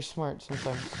 You're smart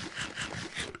sometimes.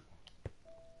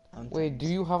 Sometimes. Wait, do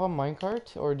you have a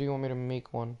minecart, or do you want me to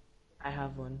make one? I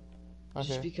have one.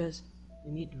 Just Okay. because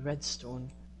we need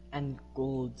redstone and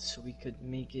gold so we could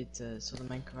make it so the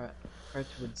minecart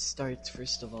would start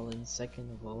first of all and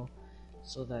second of all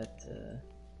so that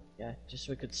Yeah, just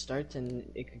so it could start and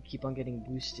it could keep on getting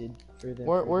boosted further and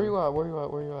Where further. you at? Where you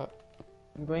at? Where you at?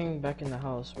 I'm going back in the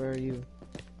house. Where are you?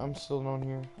 I'm still down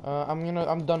here.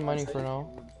 I'm done mining for now.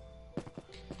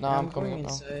 Nah, Yeah, I'm I'm coming going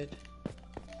up now. inside.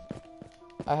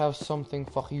 I have something.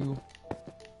 Fuck you.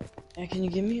 Yeah, can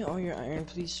you give me all your iron,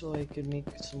 please, so I could make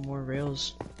some more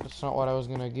rails? That's not what I was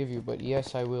gonna give you, but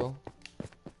yes, I will.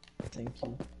 Thank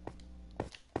you.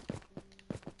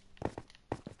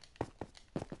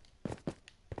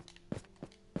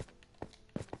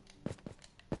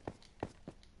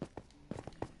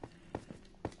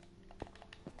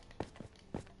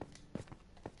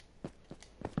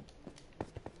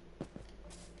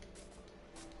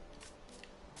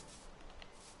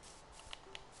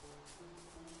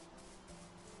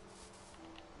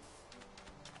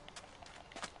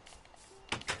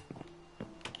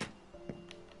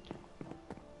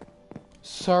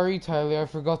 Sorry, Tyler. I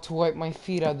forgot to wipe my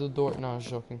feet at the door. No, I was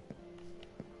joking.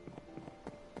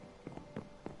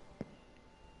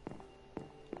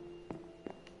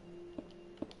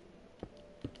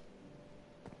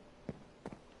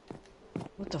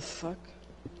 What the fuck?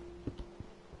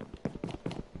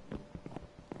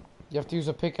 You have to use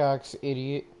a pickaxe,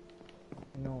 idiot.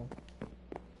 No.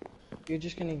 You're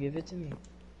just gonna give it to me.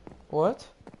 What?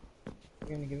 You're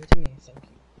gonna give it to me. Thank you.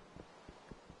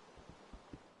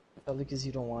 Probably because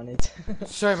you don't want it.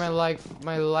 Sorry, my lag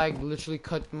literally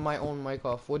cut my own mic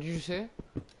off. What did you say?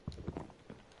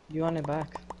 You want it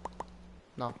back?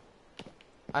 No.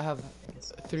 I have I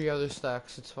guess. 3 other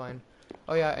stacks. It's fine.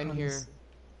 Oh yeah, in here.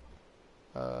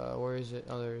 Honestly. Where is it?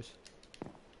 Oh, there it is.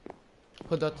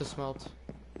 Put that to smelt.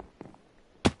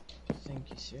 Thank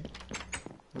you, sir.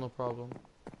 No problem.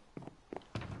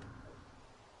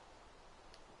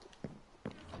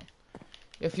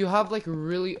 If you have like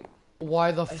really,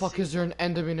 why the fuck see. is there an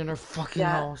enderman in our fucking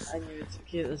Yeah, house? I knew it.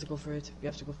 Okay, let's go for it. We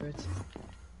have to go for it.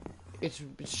 It's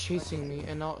chasing me,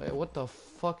 and now what the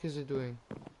fuck is it doing?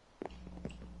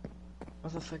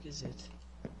 What the fuck is it?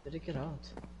 Did it get out?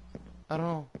 I don't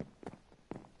know.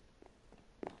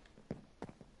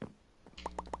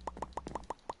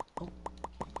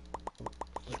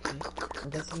 Okay. I'm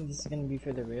guessing this is gonna be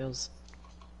for the rails.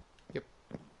 Yep.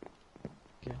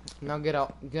 Okay. Now get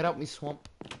out, me swamp.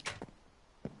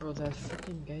 Bro, that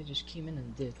fucking guy just came in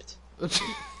and dipped.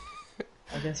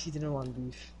 I guess he didn't want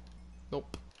beef.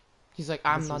 Nope. He's like,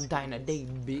 I'm This not is dying hilarious.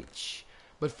 today, bitch.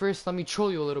 But first, let me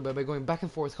troll you a little bit by going back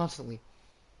and forth constantly.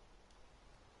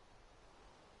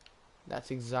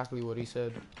 That's exactly what he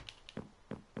said.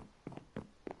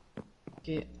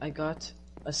 Okay, I got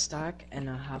a stack and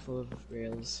a half of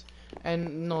rails.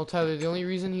 And no, Tyler, the only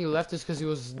reason he left is because he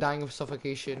was dying of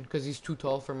suffocation. Because he's too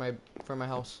tall for my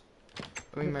house.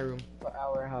 I mean, my room. For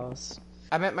our house.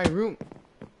 I meant my room.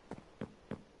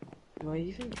 Do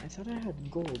I thought I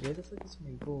had gold. Where the fuck is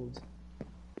my gold?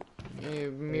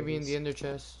 Maybe in the ender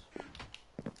chest.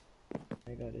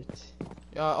 I got it.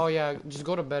 Oh yeah, just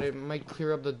go to bed. It might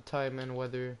clear up the time and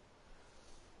weather.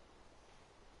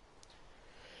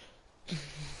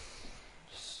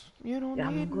 You don't Yeah,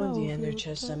 I'm need gonna go in the no ender filter.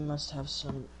 chest. I must have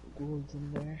some gold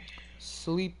in there.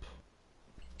 Sleep,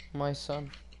 my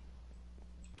son.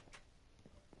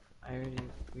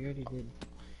 We already did.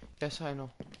 Yes, I know.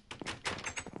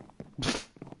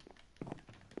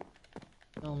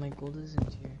 No, my gold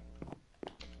isn't here.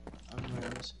 I don't know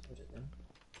where else to put it then.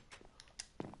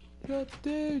 God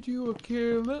did you a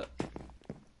killer?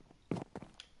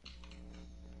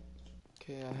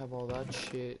 Okay, I have all that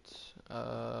shit.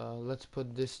 Let's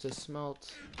put this to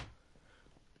smelt.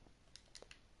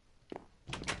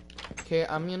 Okay,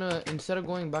 I'm gonna, instead of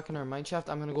going back in our mine shaft,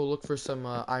 I'm gonna go look for some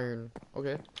iron.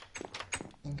 Okay?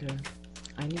 Okay.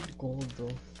 I need gold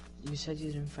though. You said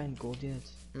you didn't find gold yet.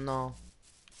 No.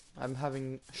 I'm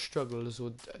having struggles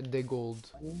with the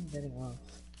gold. When are you getting off?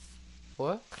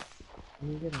 What? When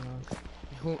are you getting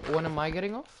off? When am I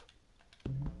getting off?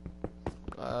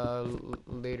 Mhm.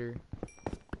 Later.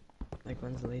 Like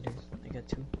when's later? I got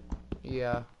 2.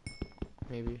 Yeah.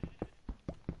 Maybe.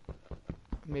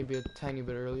 Maybe a tiny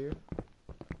bit earlier.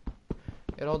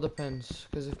 It all depends.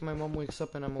 Because if my mom wakes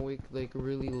up and I'm awake like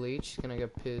really late, she's gonna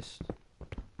get pissed.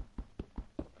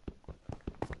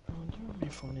 I wonder where my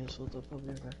phone is. Hold up, I'll be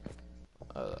right back.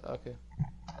 Okay.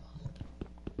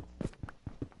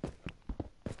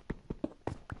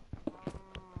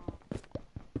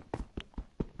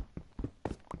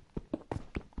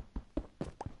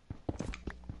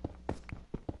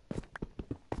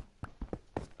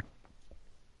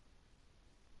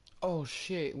 Oh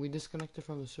shit, we disconnected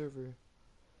from the server.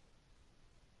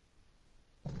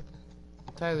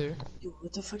 Tyler, Yo,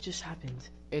 what the fuck just happened?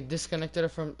 it disconnected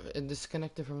from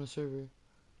the server.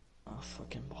 Oh,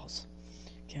 fucking balls.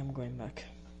 Okay, I'm going back.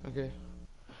 Okay.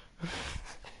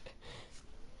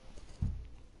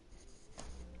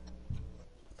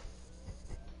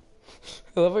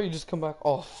 I love how you just come back.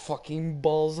 Oh, fucking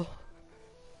balls.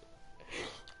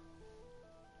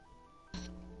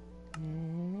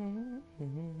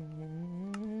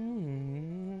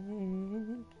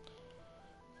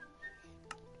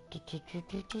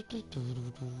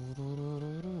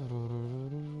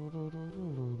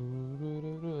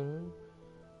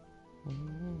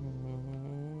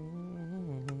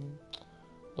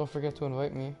 Don't forget to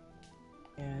invite me.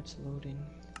 Yeah, it's loading.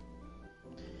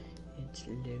 It's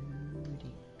loading.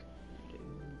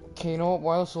 Okay, you know what?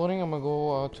 While it's loading, I'm gonna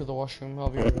go to the washroom. I'll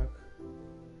be right back.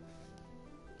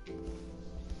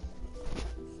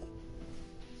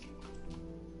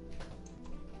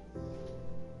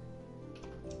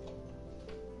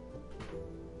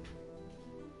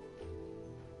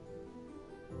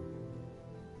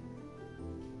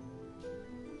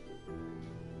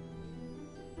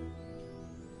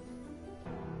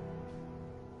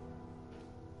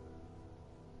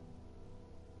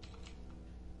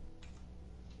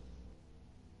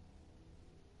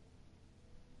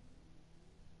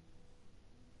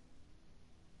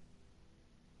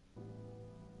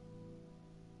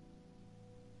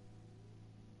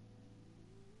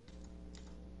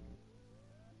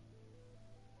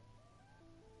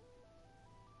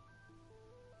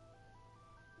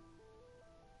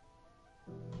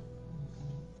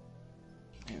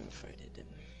 I invited him.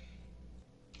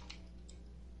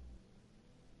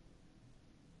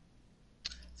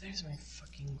 There's my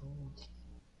fucking gold.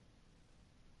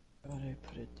 Why would I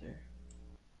put it there?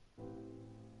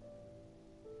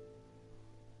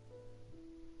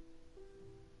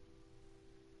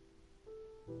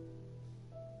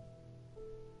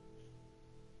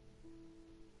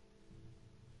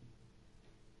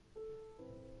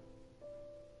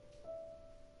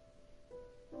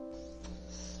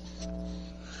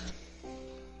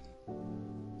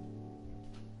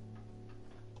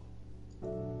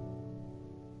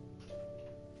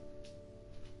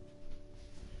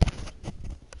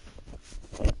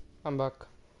 I'm back.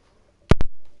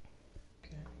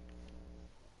 Okay.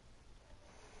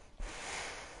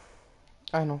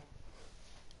 I know.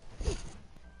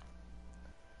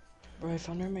 Bro, I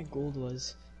found where my gold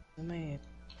was. Then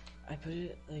I put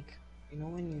it like, you know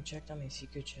when you checked on my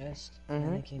secret chest, and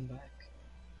then I came back.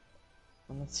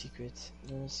 Well, not secret.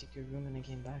 There was a secret room and I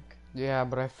came back. Yeah,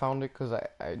 but I found it because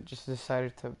I just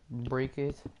decided to break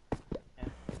it.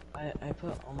 Yeah. I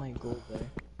put all my gold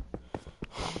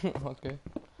there. Okay.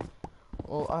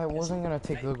 Well, I wasn't gonna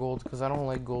take the gold because I don't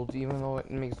like gold, even though it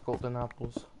makes golden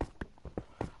apples.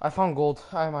 I found gold.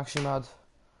 I'm actually mad.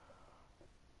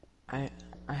 I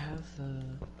I have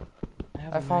I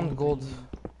have I found 9 gold. burning.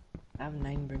 I have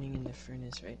 9 burning in the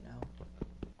furnace right now.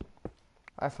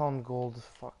 I found gold.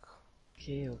 Fuck.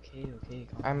 Okay, okay.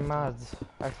 I'm mad.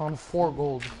 I found 4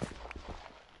 gold.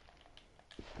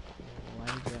 Why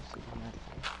do you have to be mad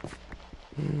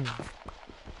for?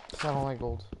 'Cause I don't like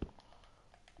gold.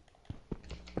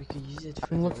 We could use it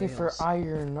for I'm the looking for rails.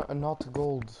 iron, not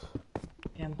gold.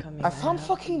 Okay, I'm coming. I found have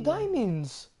fucking the,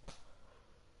 diamonds!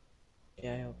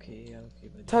 yeah, okay,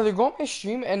 buddy. Tyler, go on my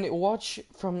stream and watch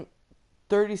from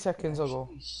 30 seconds You're ago.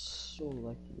 actually so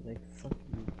lucky. Like, fuck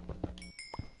you.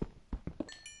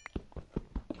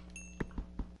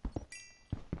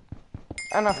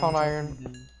 And I I'm found dropping iron.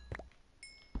 down.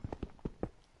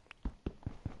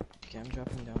 Okay, I'm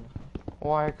dropping down.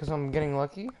 Why? Because I'm getting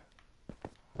lucky?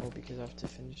 Oh, because I have to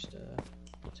finish the,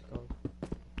 what's it called?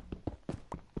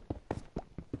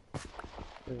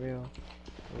 The rail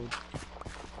road.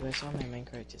 But I saw my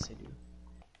Minecraft, yes I do.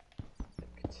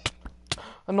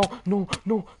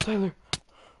 No, Tyler.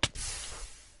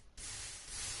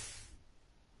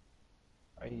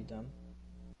 Are you dumb?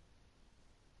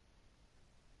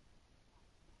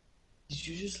 Did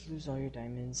you just lose all your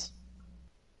diamonds?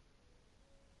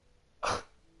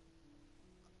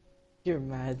 You're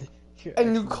mad. You're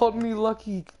And you actually called mad. me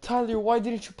lucky. Tyler, why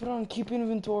didn't you put on keep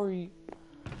inventory?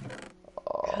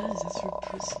 Cause that's for Oh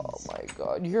pussies. my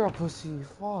god, you're a pussy.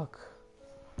 Fuck.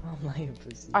 I'm not a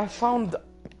pussy. I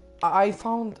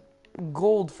found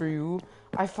gold for you.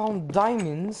 I found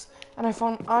diamonds and I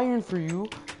found iron for you.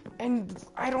 And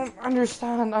I don't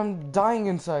understand. I'm dying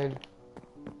inside.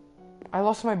 I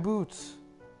lost my boots.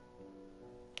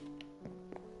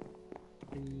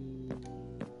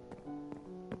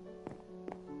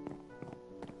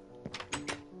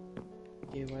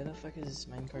 Yeah, why the fuck is this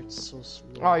minecart so slow?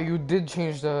 Oh, you did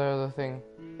change the other thing.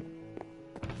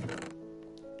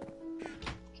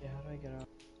 Okay, how do I get out?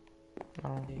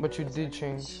 Oh, Okay, but you it's did actually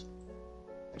change.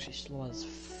 Actually slow as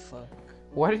fuck.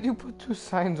 Why did you put two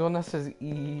signs? One that says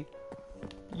E.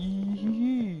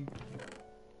 E.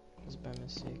 It's by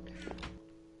mistake.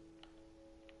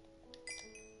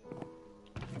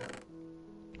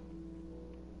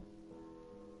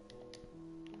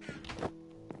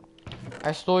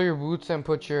 I stole your boots and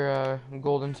put your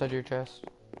gold inside your chest.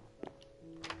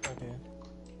 Okay.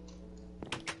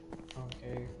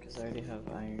 Okay, because I already have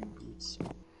iron boots.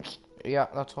 Yeah,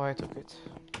 that's why I took it.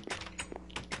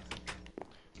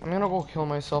 I'm gonna go kill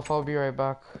myself. I'll be right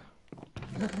back.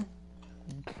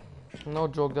 No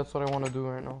joke, that's what I want to do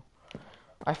right now.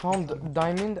 I found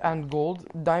diamond and gold.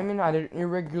 Diamond at an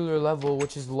irregular level,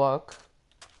 which is luck.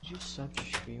 Did you stop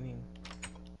streaming?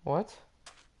 What?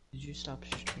 Did you stop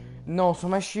streaming? No, so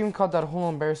my stream caught that whole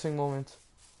embarrassing moment.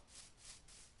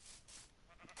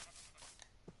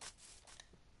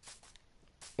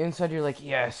 Inside you're like,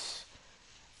 yes.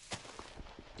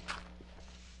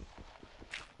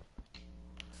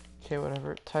 Okay,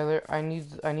 whatever. Tyler, I need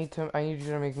you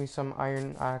to make me some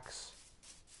iron axe.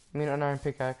 I mean an iron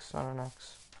pickaxe, not an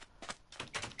axe.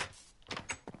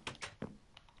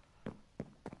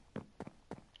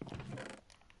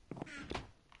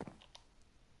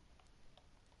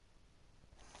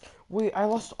 Wait, I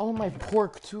lost all my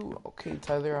pork too. Okay,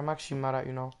 Tyler, I'm actually mad at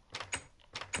you now.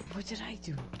 What did I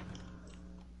do?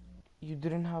 You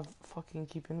didn't have fucking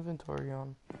keep inventory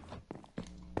on.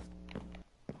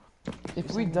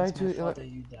 If we die to that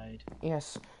you died.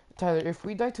 yes, Tyler, if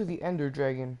we die to the Ender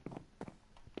Dragon.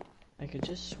 I could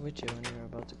just switch it when you're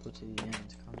about to go to the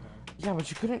end. Calm down. Yeah, but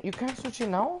you can't switch it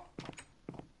now?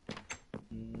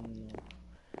 No.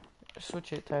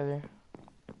 Switch it, Tyler.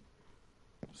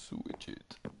 Switch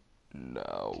it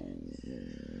now.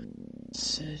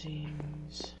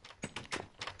 Settings.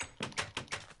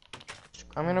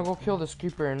 I'm gonna go kill this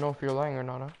creeper and know if you're lying or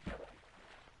not, huh?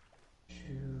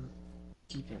 To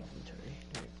keep inventory.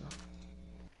 There you go.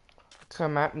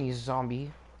 Come at me, zombie.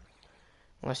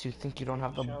 Unless you think you don't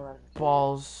have the Shall I-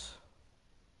 balls.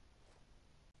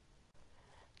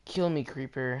 Kill me,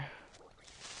 creeper.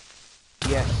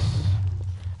 Yes.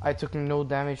 I took no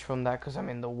damage from that because I'm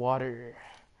in the water.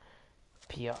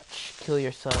 Piotch, kill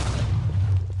yourself.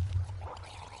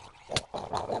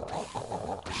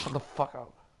 Shut the fuck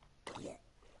up.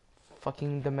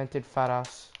 Fucking demented fat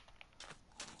ass.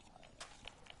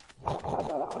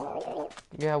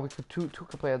 Yeah, we could two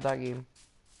could play at that game.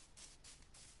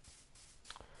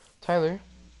 Tyler?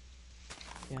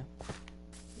 Yeah.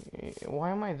 Why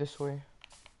am I this way?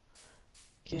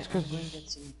 Okay, It's 'cause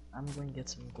I'm going to get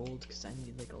some gold because I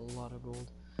need like a lot of gold.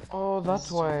 Oh, that's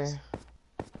This why. is-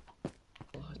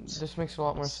 What? This makes a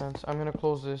lot more sense. I'm gonna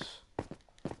close this.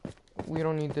 We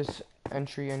don't need this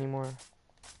entry anymore.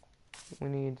 We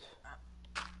need...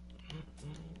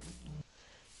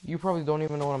 You probably don't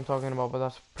even know what I'm talking about, but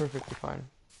that's perfectly fine.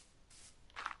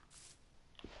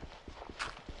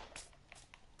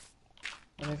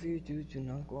 Whatever you do, do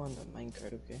not go on the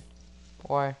minecart, okay?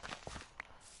 Why?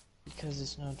 Because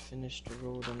it's not finished the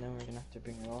road, and then we're gonna have to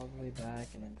bring it all the way back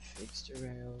and then fix the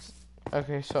rails.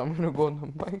 Okay, so I'm gonna go on the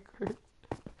minecart.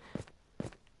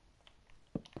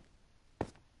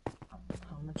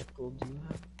 How much gold do you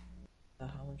have?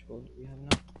 How much gold do we have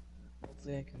now?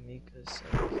 Hopefully I can make us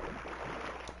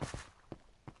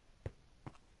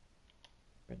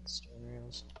redstone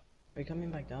rails. Are you coming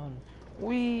back down?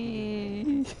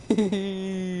 Wee.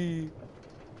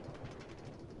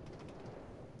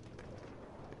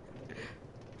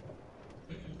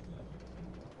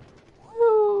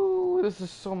 Woo! This is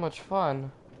so much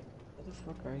fun. Where the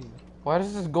fuck are you? Why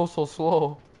does this go so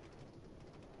slow?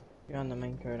 You're on the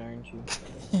minecart, aren't you?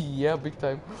 Yeah, big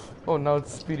time. Oh, now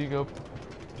it's speeding up.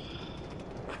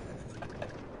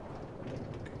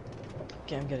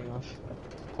 Okay, I'm getting off.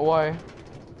 Why?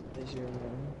 There's your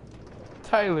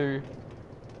Tyler,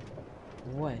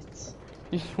 What?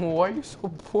 why are you so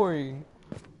boring?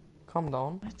 Calm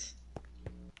down. What?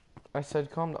 I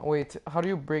said calm down. Wait, how do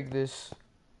you break this?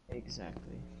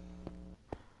 Exactly.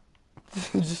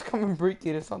 Just come and break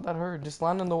it. It's not that hard. Just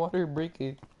land in the water and break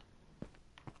it.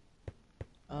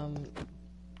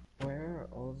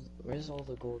 Where's all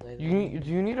the gold items? Do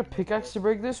you need a pickaxe to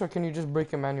break this, or can you just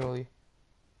break it manually?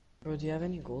 Bro, do you have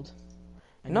any gold?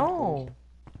 I need No. gold.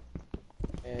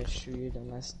 Yeah, sure, you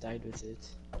dumbass died with it.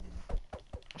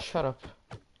 Shut up.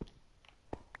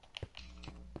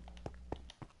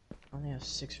 I only have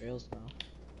 6 rails now.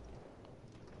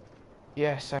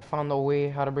 Yes, I found a way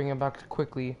how to bring it back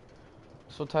quickly.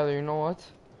 So Tyler, you know what?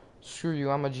 Screw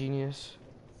you. I'm a genius.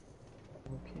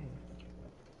 Okay.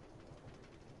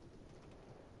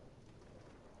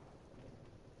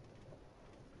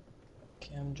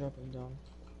 Okay, I'm dropping down.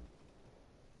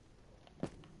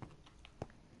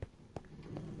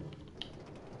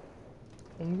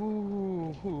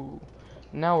 Ooh.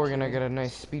 Now we're gonna Okay. get a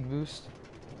nice speed boost.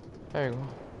 There you go.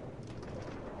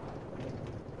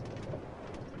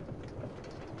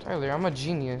 Tyler, I'm a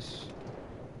genius.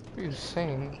 What are you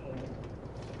saying? Okay.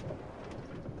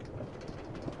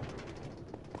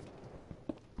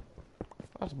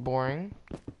 That's boring.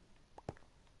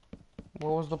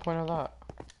 What was the point of that?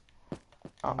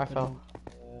 Oh, I'm I fell.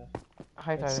 putting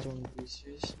Hi, Tyler. redstone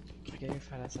boosters. Get your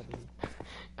fat ass out of here.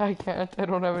 I can't. I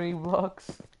don't have any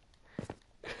blocks.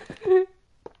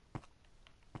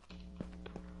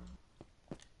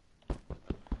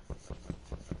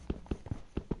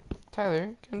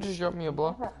 Tyler, can you just drop me a You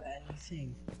don't block? have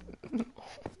anything.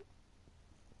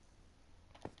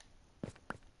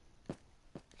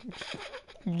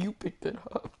 You picked it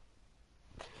up.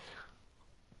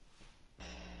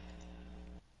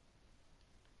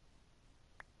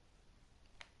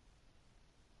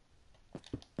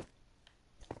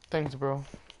 Thanks, bro.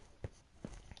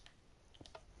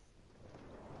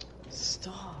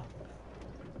 Stop.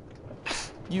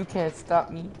 You can't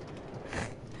stop me.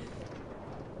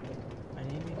 I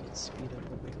need to make it speed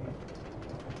up over here.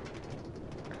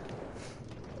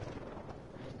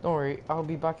 Don't worry, I'll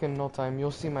be back in no time.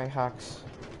 You'll see my hacks.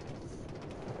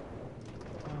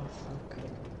 Oh fuck.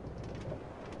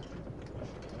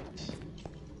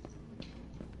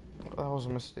 That was a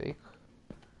mistake.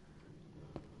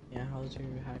 Yeah, how's your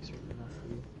hacks working out for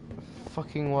you?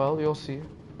 Fucking well, you'll see.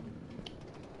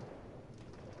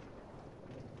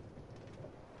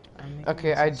 I'm making Okay,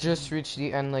 this I as just reached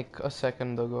the end like a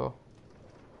second ago.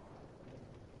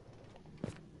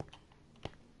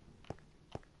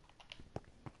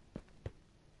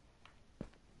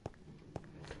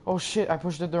 Oh shit, I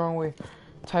pushed it the wrong way.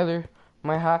 Tyler,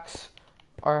 my hacks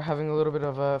are having a little bit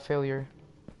of a failure.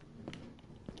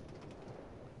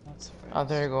 not Ah,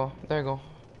 there surprised. you go. There you go.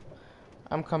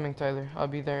 I'm coming, Tyler. I'll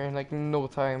be there in like no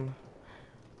time.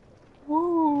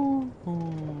 Woo!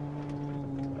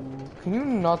 Can you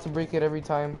not break it every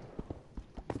time?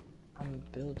 I'm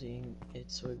building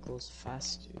it so it goes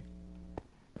faster.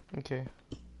 Okay.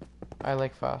 I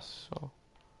like fast, so.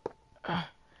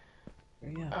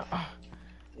 Hurry up.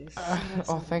 Get your fat ass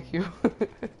Oh, out of thank here. you.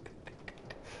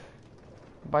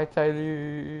 Bye,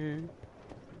 Tyler.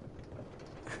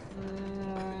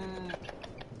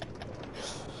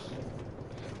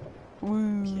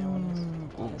 Okay, I Woo!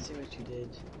 wanna see what you did.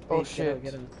 Oh Wait, shit.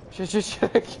 get out.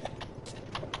 Shit.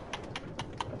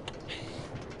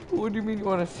 What do you mean you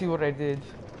want to see what I did?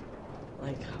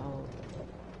 Like how?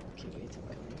 Okay, wait, I'm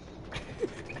coming.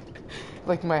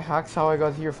 Like my hacks, how I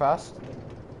got here fast?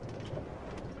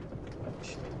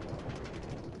 Sure.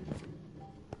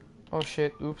 Oh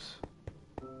shit, oops.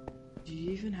 Do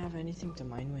you even have anything to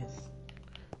mine with?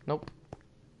 Nope.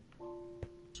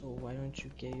 So why don't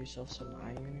you get yourself some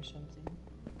iron or something?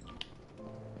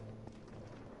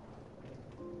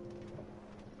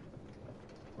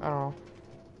 I don't know.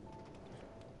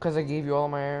 Cause I gave you all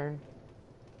my iron.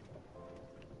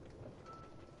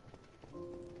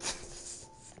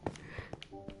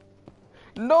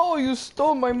 No, you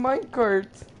stole my minecart!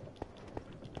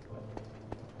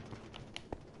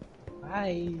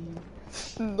 Bye.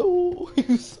 No,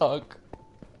 you suck.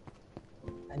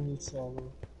 I need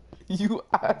swallow. You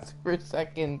asked for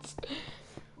seconds.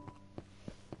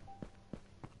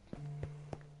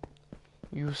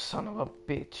 You son of a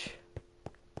bitch.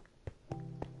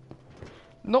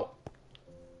 No.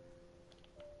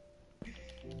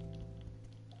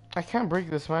 I can't break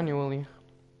this manually.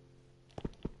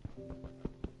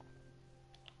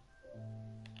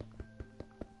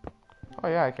 Oh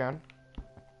yeah, I can.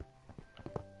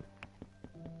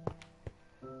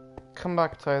 Come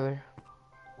back, Tyler.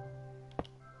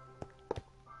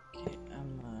 Okay,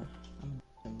 I'm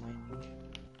mining.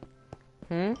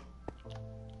 Hmm?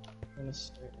 I'm gonna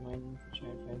start mining to try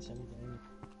and find something.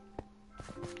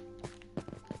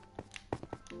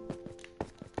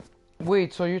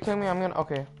 Wait, so you're telling me I'm gonna...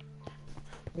 Okay.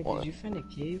 Wait, Well, did you find a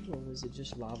cave or was it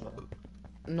just lava?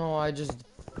 no, I just,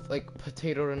 like,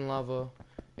 potato and lava.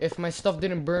 If my stuff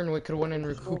didn't burn, we could went and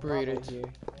There's no recuperate lava it.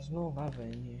 here. There's no lava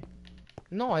in here.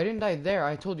 No, I didn't die there.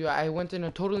 I told you, I went in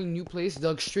a totally new place,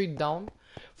 dug straight down,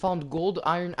 found gold,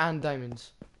 iron, and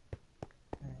diamonds.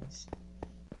 Nice.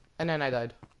 And then I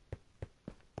died.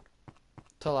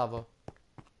 To lava.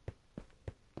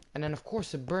 And then, of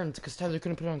course, it burned, because Tyler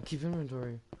couldn't put it on keep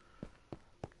inventory.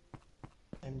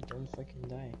 Don't fucking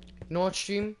die. You know what,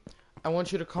 stream? I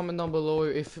want you to comment down below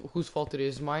if whose fault it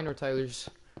is, mine or Tyler's.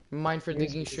 Mine for Yours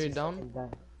digging because you straight down. fucking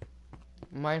died.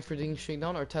 Mine for digging straight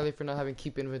down, or Tyler for not having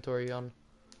keep inventory on.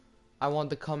 I want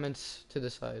the comments to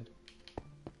decide.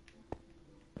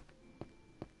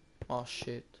 Oh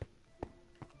shit.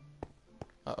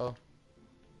 Uh-oh.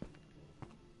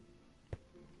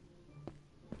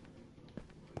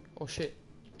 Oh shit.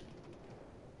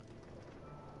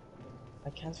 I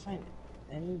can't find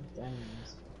any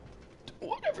diamonds.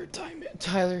 Whatever diamond.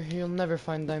 Tyler, you'll never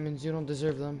find diamonds. You don't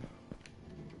deserve them.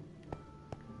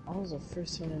 I was the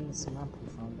first one in this map who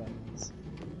found diamonds.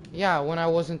 Yeah, when I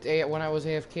was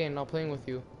AFK and not playing with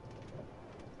you.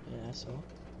 Yeah, so?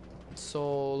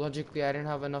 So logically, I didn't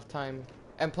have enough time.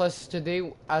 And plus,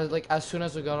 today, as soon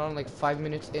as we got on, like 5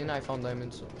 minutes in, I found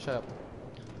diamonds. So shut up.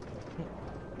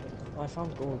 Oh, I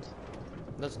found gold.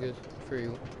 That's good for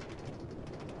you.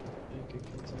 You could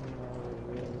continue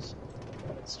our rails.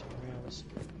 Redstone rails.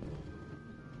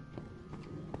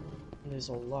 There's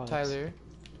a lot. Tyler.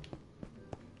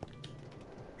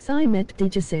 Simet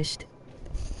Digicist.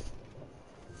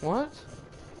 What?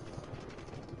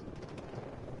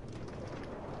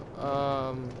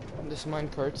 This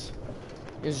minecart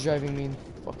is driving me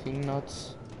fucking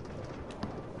nuts.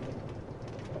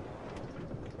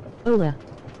 Hola.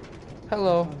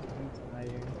 Hello.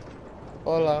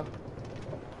 Hola.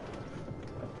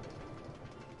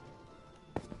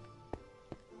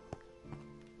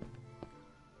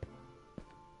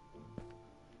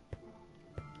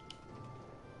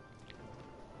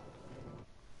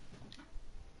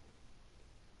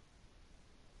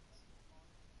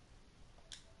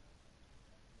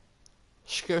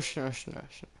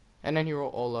 And then you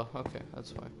wrote Ola. Okay,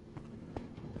 that's fine.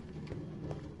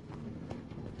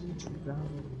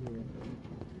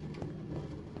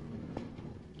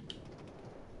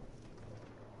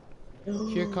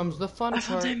 Here comes the fun I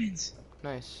found part. diamonds!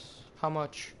 Nice. How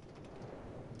much?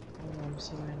 Oh, I'm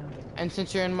seeing right now. And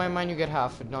since you're in my mind, you get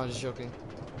half. No, just joking.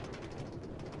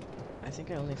 I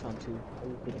think I only found 2. Are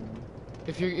you kidding me?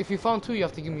 If you found 2, you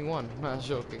have to give me 1. No, just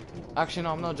joking. Actually,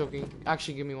 no, I'm not joking.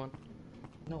 Actually, give me 1.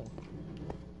 No.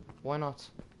 Why not?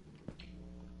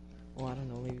 Oh, I don't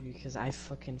know, maybe because I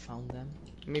fucking found them.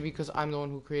 Maybe because I'm the one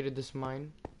who created this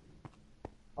mine.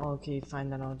 Oh, okay, fine,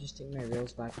 then I'll just take my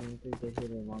rails back and get here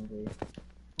the wrong way.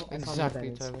 Oh, I found the Exactly,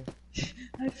 diamonds. Tyler.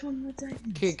 I found the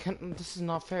diamonds! Okay, this is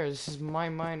not fair. This is my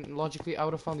mine. Logically, I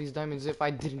would have found these diamonds if I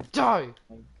didn't die.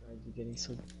 Oh my god, you're getting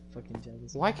so fucking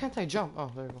jealous. Why can't I jump?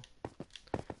 Oh, there you go.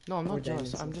 No, I'm More not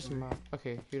jealous. diamonds I'm so just far. mad.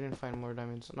 Okay, you didn't find more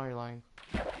diamonds. Now you're lying.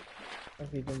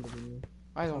 Okay, don't believe me.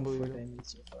 I don't Found 4 believe you. diamonds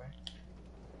so far.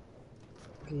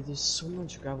 Okay, there's so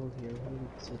much gravel here. Holy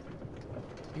shit.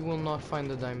 You will not find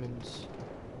the diamonds.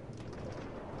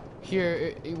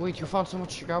 Here, wait, you found so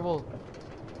much gravel.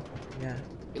 Yeah.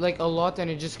 Like a lot,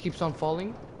 and it just keeps on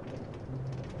falling.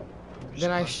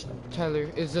 Then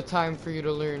Tyler, it's the time for you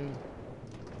to learn.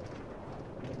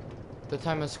 The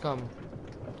time has come.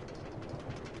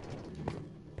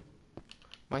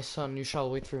 My son, you shall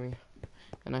wait for me,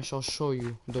 and I shall show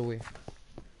you the way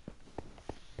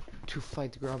to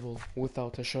fight gravel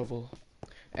without a shovel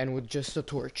and with just a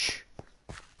torch.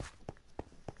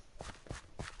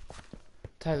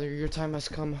 Tyler, your time has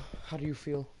come. How do you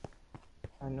feel?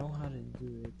 I know how to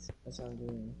do it. That's what I'm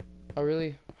doing. Oh,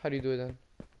 really? How do you do it then?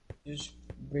 You just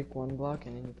break one block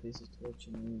and then you place a torch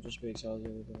and then you just breaks all the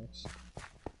other blocks.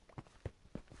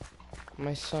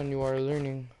 My son, you are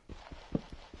learning.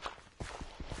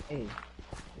 Hey.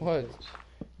 What? torch.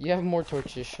 You have more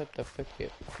torches. Shut the fuck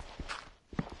up.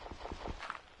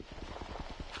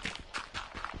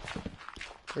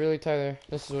 Really, Tyler?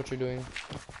 This is what you're doing.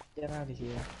 Get out of here.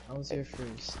 I was here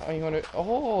first. Oh, you wanna?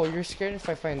 Oh, you're scared if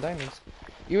I find diamonds.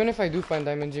 Even if I do find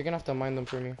diamonds, you're gonna have to mine them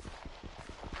for me.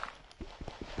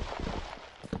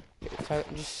 Okay, Tyler,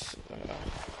 just.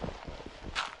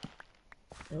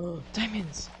 Oh,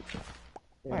 diamonds!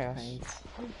 My They're ass. pints.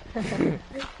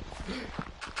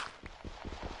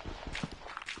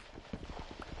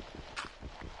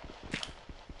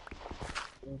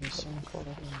 Oh, there's so much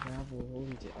fucking gravel.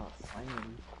 Holy shit. Oh,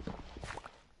 finally.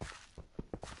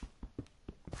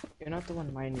 You're not the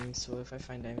one mining, so if I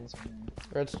find diamonds, I'm gonna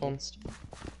Redstone. redstone.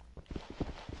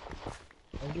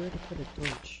 Oh, you already put a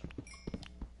torch.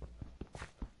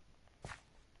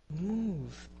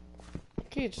 Move!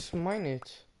 Okay, just mine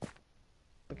it.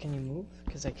 But can you move?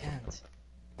 Because I can't.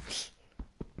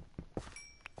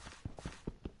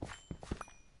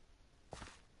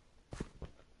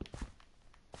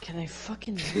 Can I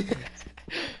fucking move it?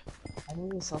 I'm a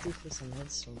little salty for some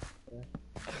redstone.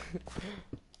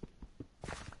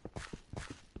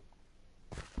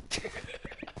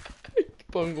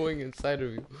 Keep on going inside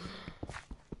of you.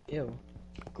 Ew.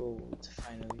 Gold,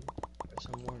 finally. Or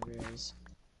some more rails.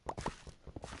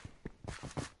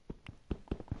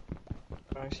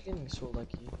 I'm actually getting so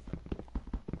lucky.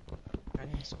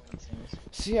 Finding so many things.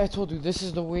 See, I told you, this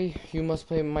is the way you must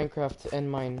play Minecraft and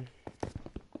mine.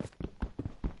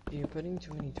 Do you putting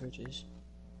too many torches.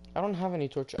 I don't have any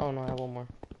torch. Oh no, I have one more.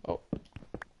 Oh.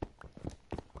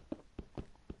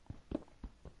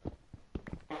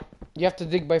 You have to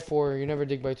dig by 4. You never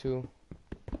dig by 2.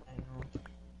 I know.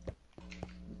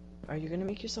 Are you gonna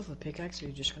make yourself a pickaxe or are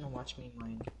you just gonna watch me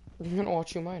mine? I'm gonna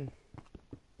watch you mine.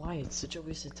 Why? It's such a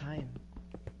waste of time.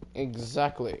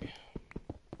 Exactly.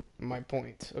 My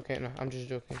point. Okay, no, I'm just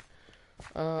joking.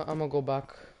 I'm gonna go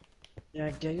back. Yeah,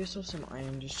 get yourself some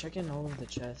iron. Just check in all of the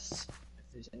chests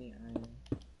if there's any iron.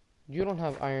 You don't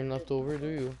have iron left over, do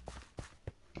you?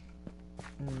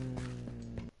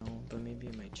 No, but maybe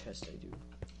in my chest I do.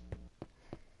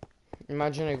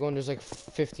 Imagine I go and there's like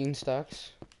 15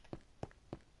 stacks.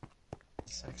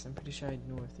 Stacks. I'm pretty sure I'd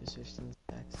know if there's 15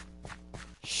 stacks.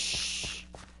 Shh.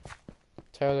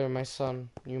 Tyler, my son,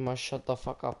 you must shut the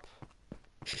fuck up.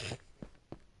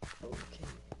 Okay.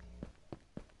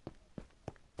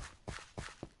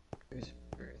 There's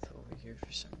earth over here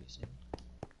for some reason.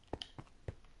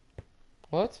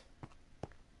 What?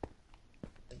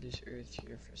 There's earth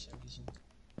here for some reason.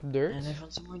 Dirt? And I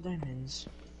found some more diamonds.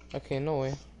 Okay, no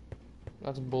way.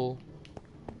 That's bull.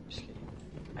 Just kidding.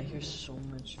 I hear so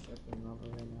much fucking lava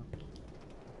right now.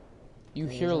 You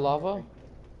Hey, hear is that lava? right?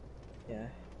 Yeah.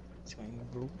 It's going.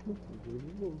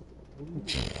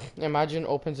 Imagine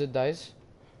opens it dies.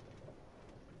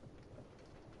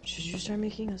 Should you start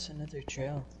making us another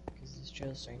trail? Because this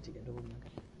trail's starting to get old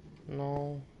now.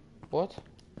 No. What?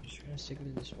 I'm just gonna stick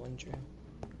with this one trail.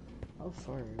 How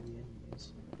far are we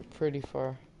anyways? Pretty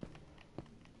far.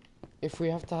 If we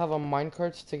have to have a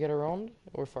minecart to get around,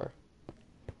 we're far.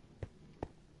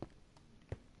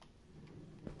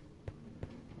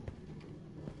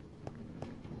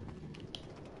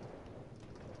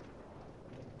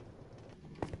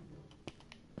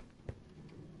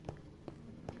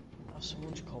 Oh, so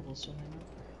much cobblestone right now.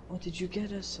 Oh, did you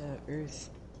get us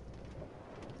earth?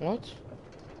 What?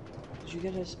 Did you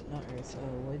get us not earth?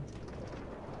 Wood.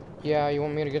 Yeah, you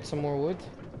want me to get some more wood?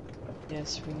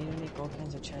 Yes, we need to make all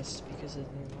kinds of chests because of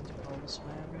the amount of cobblestone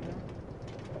I have right now.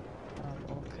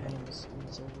 All kinds. And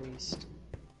it's a waste.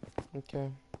 Okay.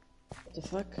 What the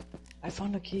fuck? I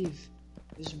found a cave.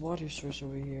 There's a water source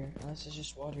over here. Unless it's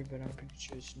just water, but I'm pretty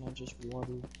sure it's not just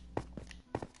water.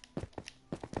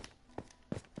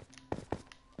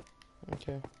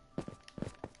 Okay.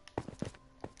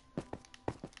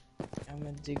 I'm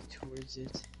gonna dig towards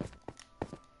it.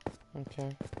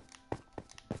 Okay.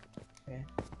 Okay.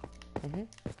 Mhm.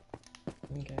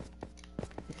 Okay.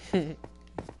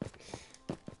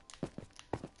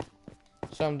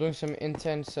 So I'm doing some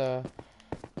intense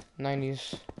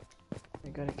 90s. Oh my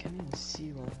god, I can't even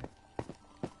see one.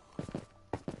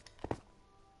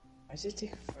 Why does it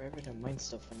take forever to mine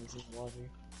stuff when this is water?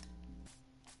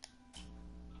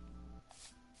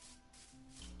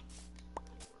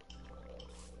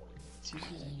 See if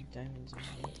there's any diamonds in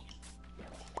here.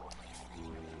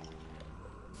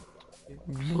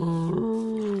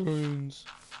 Burns.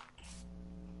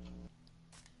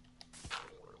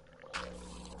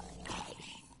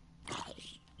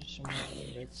 There's some more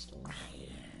redstone.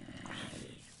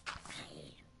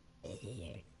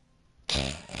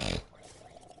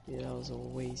 Yeah, that was a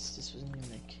waste. This wasn't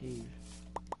even a cave.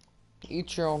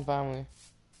 Eat your own family.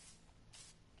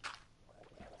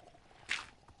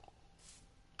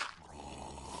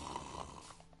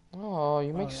 Oh,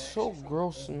 you make I so actually found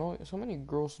gross gold. noise. So many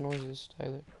gross noises,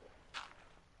 Tyler.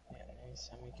 Yeah, nice.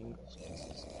 I'm making those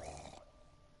noises.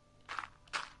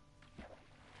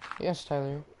 Yes,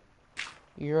 Tyler.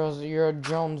 You're a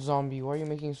drowned zombie. Why are you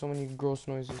making so many gross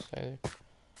noises, Tyler?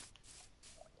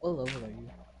 What level are you?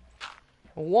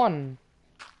 1.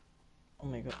 Oh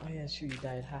my god. Oh yeah, sure, you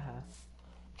died. Haha.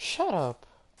 Shut up.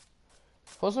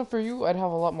 If it wasn't for you, I'd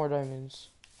have a lot more diamonds.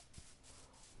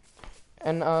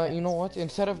 And you know what?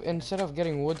 Instead of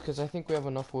getting wood, because I think we have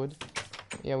enough wood.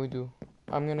 Yeah, we do.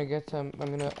 I'm gonna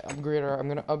upgrade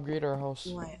our house.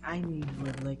 Why I need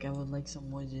wood? Like I would like some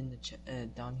wood in the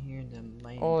down here in the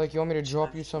mine. Oh, like you want me to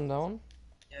drop you some down?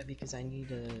 Yeah, because I need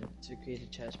to create a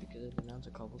chest because of the amount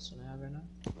of cobblestone I have right now.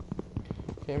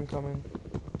 Okay, I'm coming.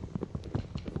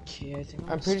 Okay, I think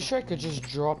I'm pretty sure I could just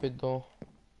drop it though.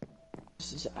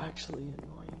 This is actually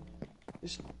annoying.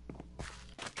 There's...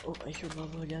 Oh, I hear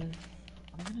lava again.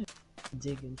 I'm gonna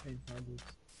dig and try and find it.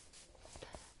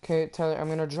 Okay, Tyler, I'm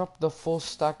gonna drop the full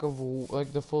stack of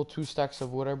like the full 2 stacks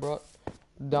of wood I brought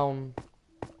down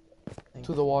Thank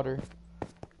to you. the water.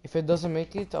 If it doesn't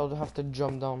make it, I'll have to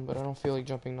jump down, but I don't feel like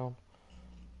jumping down.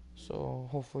 So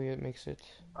hopefully it makes it.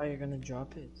 Oh, you're gonna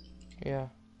drop it? Yeah.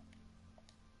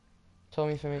 Tell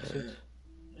me if it makes it.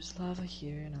 There's lava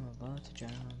here and I'm about to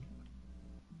drown.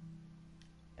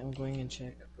 I'm going and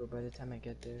check, but by the time I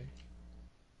get there...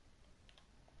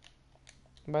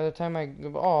 By the time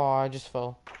oh, I just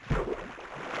fell.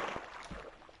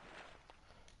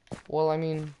 Well, I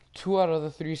mean, 2 out of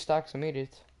the 3 stacks I made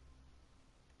it.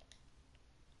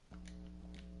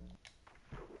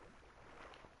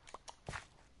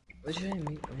 What should I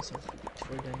make myself with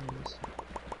 4 diamonds?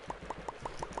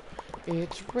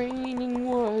 It's raining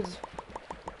woods.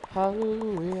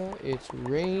 Hallelujah, it's I'm gonna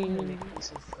raining. make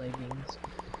myself leggings.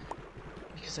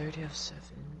 Because I already have 7.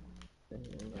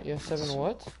 You have 7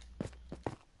 what?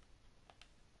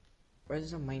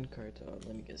 Where's the minecart?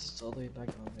 Let me guess. It's all the way back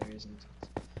down there, isn't it?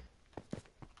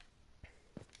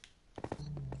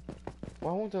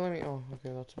 Why won't they let me? Oh,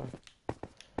 okay, that's fine.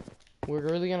 We're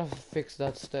really gonna fix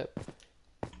that step.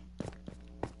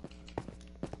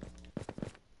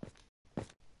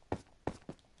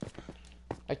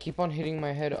 I keep on hitting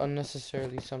my head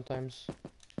unnecessarily sometimes.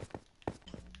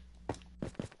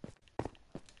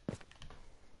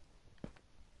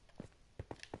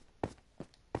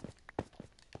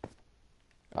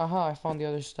 Aha, I found the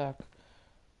other stack.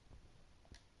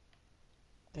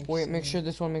 Thanks Wait, so make much. sure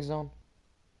this one makes down.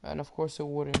 And of course it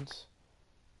wouldn't.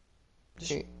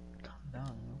 Just Okay, calm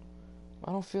down, you know?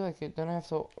 I don't feel like it. Then I have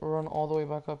to run all the way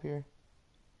back up here.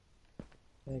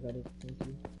 I got it. Thank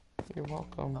you. You're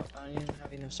welcome. I don't even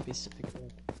have enough space to pick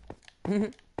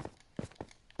it up.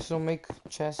 So make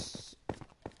chests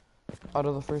out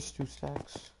of the first 2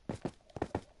 stacks.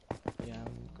 Yeah,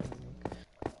 I'm gonna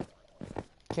make.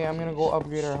 Okay, I'm gonna go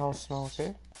upgrade our house now,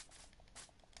 okay?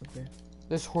 Okay.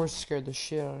 This horse scared the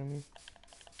shit out of me.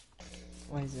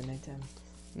 Why is it nighttime?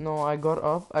 No, I got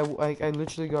up. I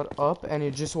literally got up and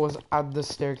it just was at the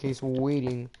staircase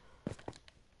waiting.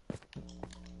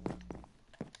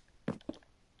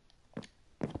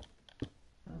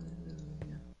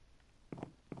 Hallelujah.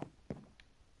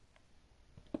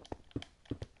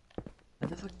 Why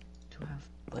the fuck do I have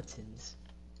buttons?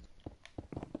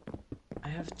 I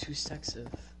have 2 stacks of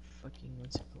fucking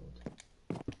what's it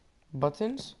called?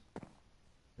 Buttons?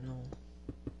 No.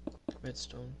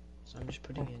 Redstone. So I'm just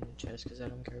putting it in the chest because I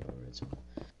don't care about redstone.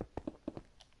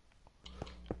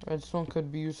 Redstone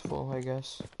could be useful, I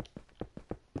guess.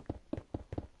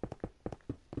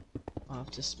 I'll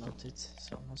have to smelt it,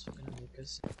 so I'm also gonna make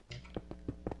us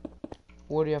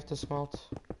What do you have to smelt?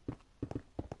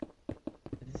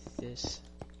 this.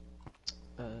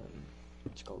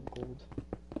 It's called gold.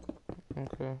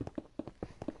 Okay.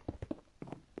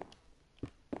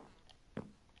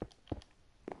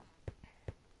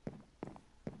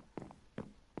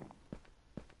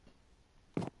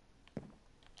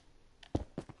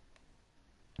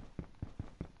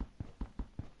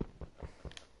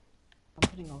 I'm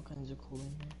putting all kinds of coal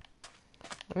in here.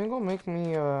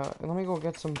 Let me go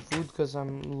get some food because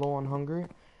I'm low on hunger.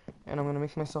 And I'm gonna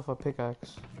make myself a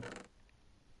pickaxe.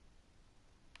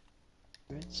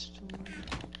 Redstone.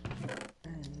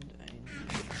 And I need.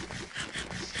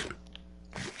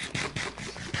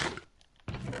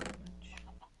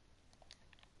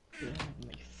 Yeah, I have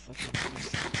my fucking piece.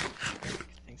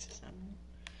 Thanks, Sam.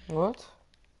 What?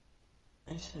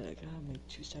 I said I gotta make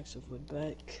 2 stacks of wood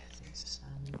back. Thanks,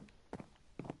 Sam.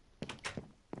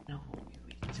 Now we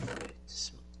wait for it to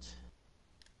smelt.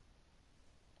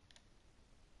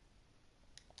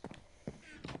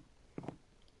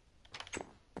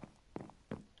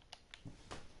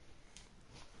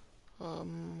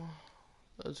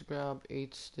 Let's grab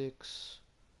 8 sticks.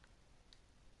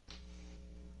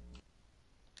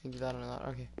 Take that and that.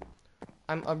 Okay.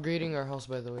 I'm upgrading our house,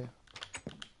 by the way.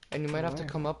 And you might have to Where?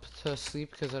 come up to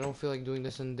sleep because I don't feel like doing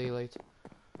this in daylight.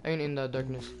 I mean, in the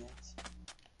darkness.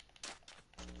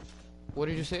 What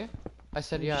did you say? I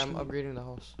said, Can you yeah, just I'm give me- upgrading the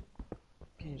house.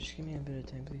 Can you just give me a bit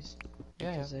of time, please?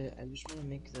 Yeah, Because I just want to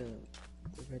make the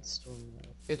redstone.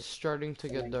 It's starting to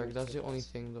I get like dark. it That's the for only us.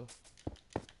 thing, though.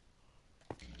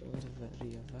 Don't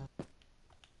worry about.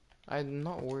 I'm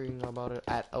not worrying about it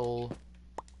at all.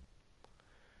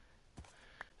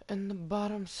 And the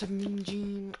bottom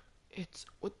 17, it's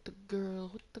with the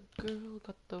girl,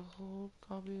 got the whole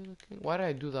copy looking. Why did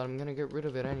I do that? I'm gonna get rid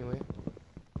of it anyway.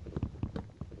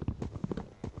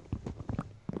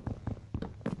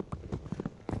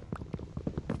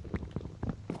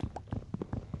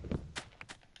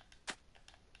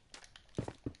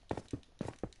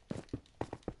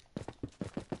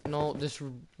 No, this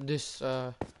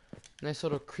nice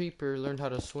little creeper learned how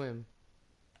to swim.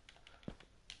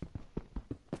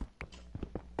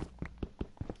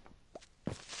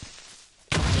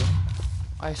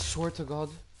 I swear to God,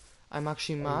 I'm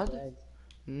actually mad.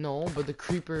 No, but the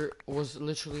creeper was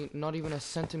literally not even a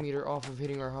centimeter off of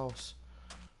hitting our house.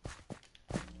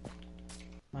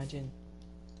 Imagine.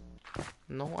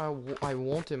 No, I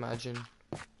won't imagine.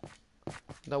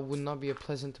 That would not be a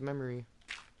pleasant memory.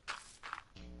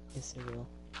 Yes, I will.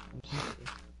 I'm sorry.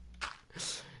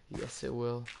 Yes, it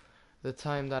will. The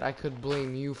time that I could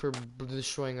blame you for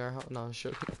destroying our house. No,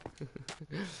 sure.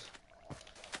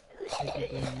 I could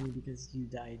blame you because you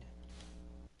died.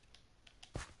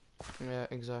 Yeah,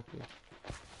 exactly.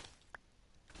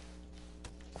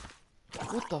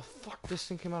 What the fuck? This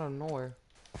thing came out of nowhere.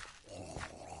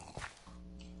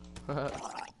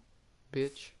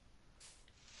 Bitch.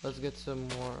 Let's get some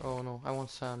more. Oh no, I want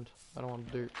sand. I don't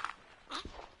want dirt.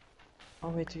 Oh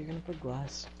wait, so you're gonna put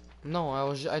glass? No,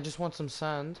 I just want some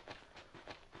sand.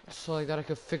 So like that I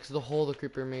could fix the hole the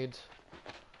creeper made.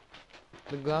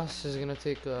 The glass is gonna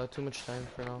take too much time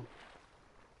for now.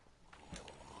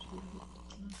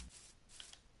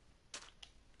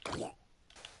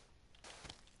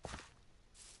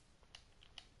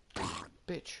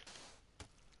 Bitch.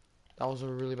 That was a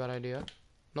really bad idea.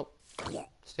 Nope.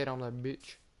 Stay down there,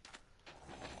 bitch.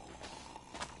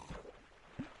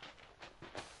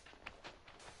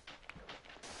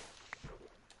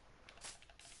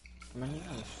 I'm running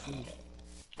out of food.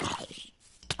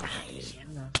 Is there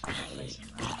enough to place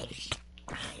some items?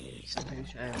 So I'm pretty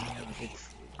sure I only have a big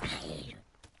food.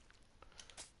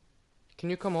 Can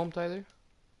you come home, Tyler?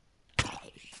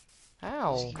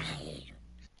 Ow.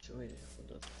 So wait,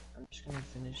 hold up. I'm just gonna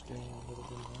finish doing a little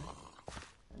bit more,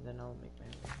 and then I'll make my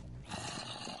way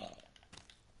home.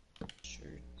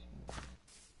 Shirt.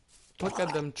 Look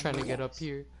at them trying to get up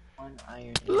here. One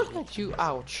iron. Look at you,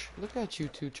 ouch. Look at you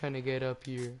two trying to get up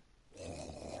here.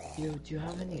 Yo, do you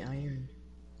have any iron?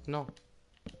 No.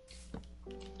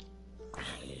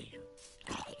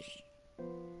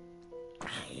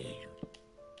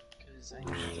 Because I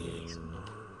need to make some more.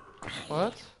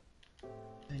 What?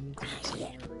 I need to make some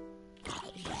more.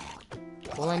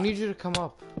 Well, I need you to come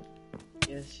up.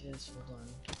 Yes, hold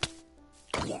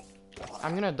on.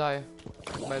 I'm gonna die,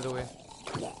 by the way.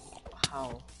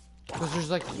 How? Because there's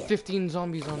like 15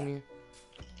 zombies on me.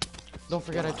 Don't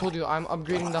forget, I told you, I'm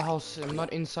upgrading the house. I'm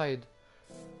not inside.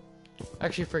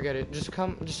 Actually, forget it. Just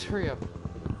come, just hurry up.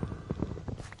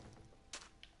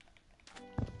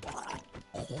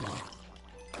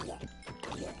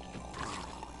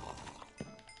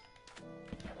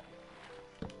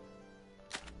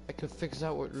 I could fix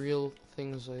that with real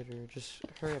things later. Just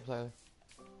hurry up, Tyler.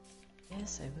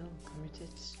 Yes, I will. Come here,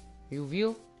 tits. You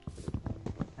will?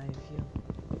 I feel.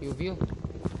 You will?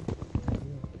 I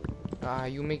will. Ah,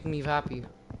 you make me happy.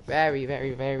 Very,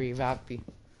 very, very happy.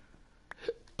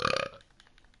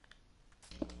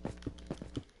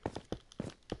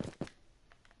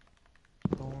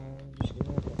 Just give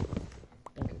me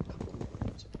like a couple more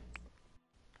minutes.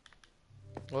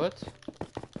 What?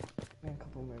 Give me a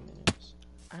couple more minutes.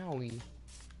 Owie.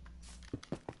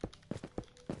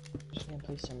 Just gonna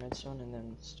place some redstone and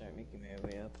then start making my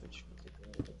way up, which will take a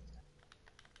little bit.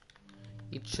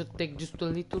 It should take just a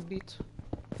little bit.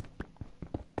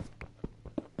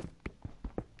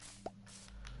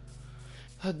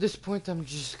 At this point, I'm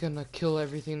just gonna kill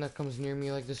everything that comes near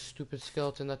me, like this stupid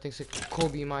skeleton that thinks it can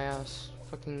Kobe my ass.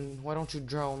 Fucking, why don't you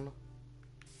drown?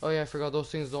 Oh yeah, I forgot those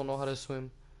things don't know how to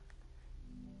swim.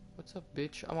 What's up,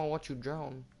 bitch? I'm gonna watch you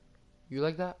drown. You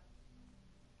like that?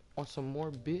 Want some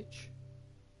more, bitch?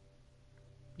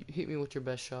 You hit me with your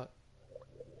best shot.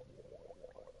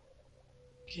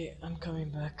 Okay, I'm coming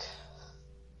back.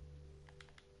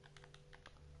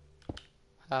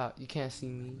 Ah, you can't see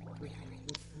me.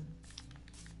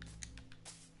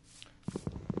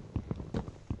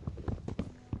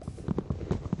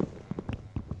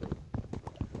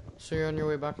 So you're on your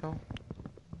way back now?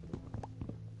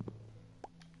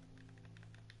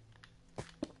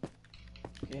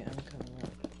 Okay, I'm coming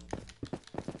up.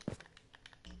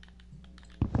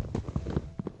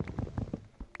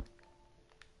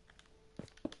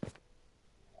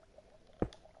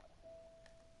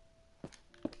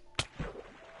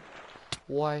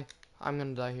 Why? I'm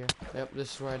gonna die here. Yep,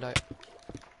 this is where I die.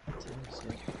 What time is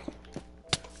it?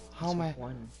 How It's am I?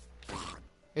 1.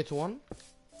 It's 1?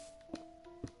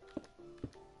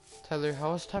 Tyler,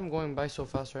 how is time going by so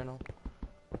fast right now?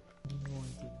 No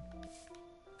idea.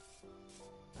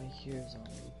 I hear a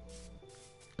zombie.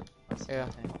 What's Yeah.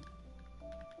 the time?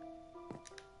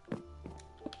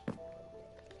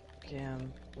 Okay,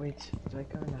 wait, do I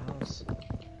go in the house?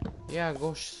 Yeah,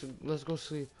 go. Let's go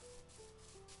sleep.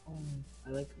 I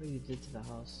like what you did to the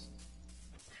house.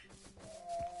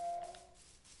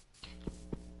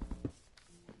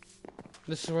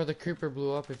 This is where the creeper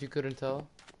blew up. If you couldn't tell.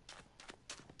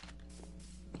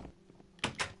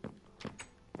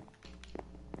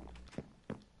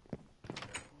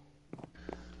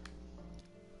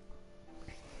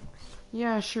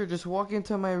 Yeah, sure. Just walk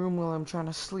into my room while I'm trying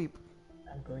to sleep.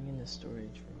 I'm going in the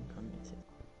storage room, come into.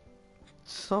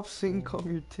 Stop saying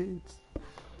calm your tits.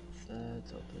 That,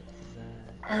 I'll put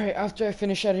that. Alright, after I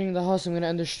finish editing the house, I'm gonna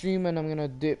end the stream and I'm gonna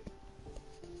dip.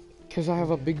 Cause I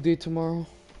have a big day tomorrow.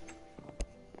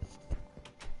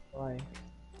 Why?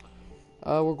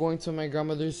 We're going to my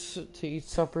grandmother's to eat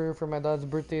supper for my dad's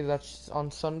birthday. That's on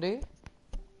Sunday.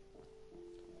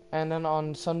 And then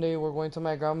on Sunday, we're going to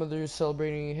my grandmother's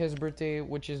celebrating his birthday,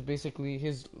 which is basically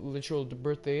his literal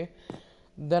birthday.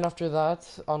 Then after that,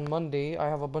 on Monday, I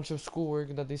have a bunch of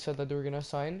schoolwork that they said that they were gonna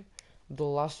assign. The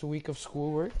last week of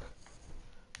schoolwork.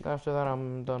 After that,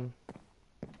 I'm done.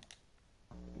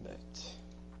 But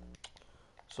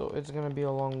So it's gonna be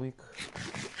a long week.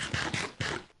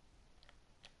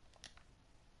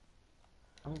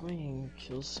 I'm going to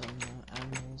kill some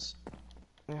animals.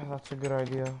 Yeah, that's a good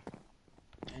idea.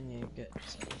 And you get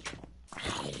some.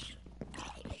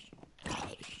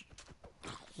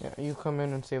 Yeah, you come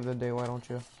in and save the day, why don't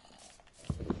you?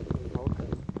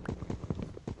 Welcome.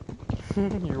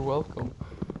 You're welcome.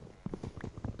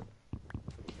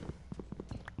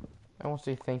 I won't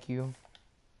say thank you.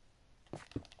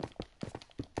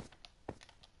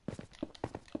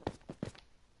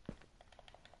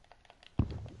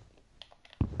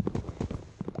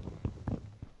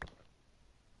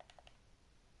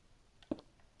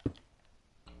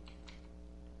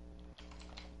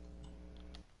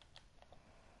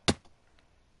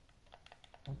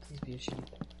 Oh, please be a sheep.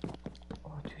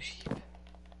 Oh, 2 sheep.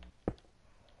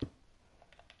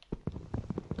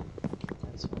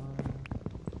 That's 1,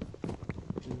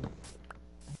 2.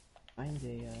 Find a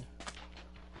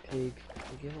pig.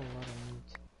 They give a lot of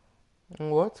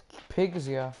meat. What? Pigs,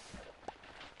 yeah.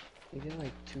 They give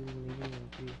like 2, maybe even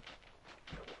 3.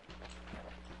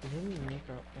 We didn't make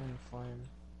our own farm.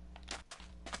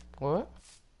 What?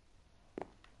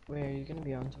 Where are you gonna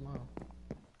be on tomorrow?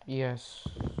 Yes.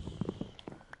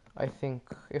 I think.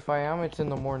 If I am, it's in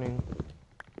the morning.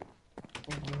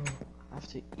 Oh no, I have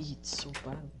to eat so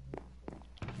bad.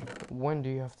 When do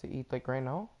you have to eat? Like right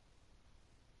now?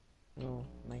 No,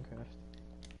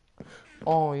 Minecraft.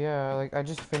 Oh yeah, like I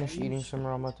just finished When you eating some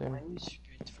ramadan. When you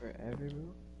sprint forever,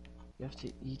 bro, you have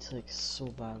to eat like so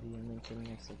badly and then for the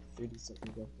next like 30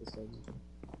 seconds after starting.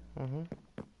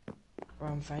 Bro,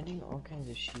 I'm finding all kinds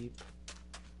of sheep.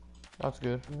 That's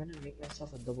good. I'm gonna make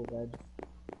myself a double bed.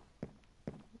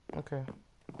 Okay.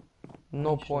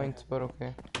 No Sure. point, but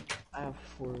okay. I have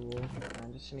 4 wool,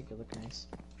 just to make it look nice.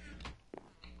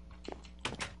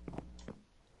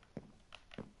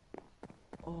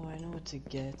 Oh, I know what to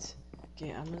get.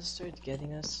 Okay, I'm gonna start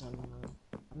getting us some.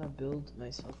 I'm gonna build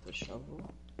myself a shovel,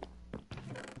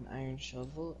 an iron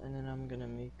shovel, and then I'm gonna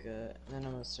make. Then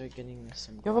I'm gonna start getting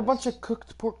some. You have a bunch glass. of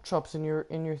cooked pork chops in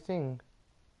your thing.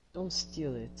 Don't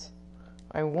steal it.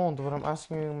 I won't, but I'm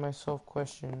asking myself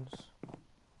questions.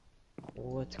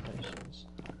 What questions?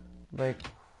 Like,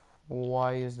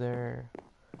 why is there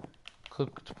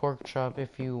cooked pork chop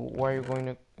if you? Why are you going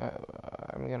to?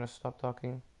 I'm gonna stop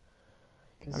talking.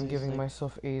 'Cause I'm there's, giving like,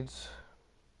 myself AIDS.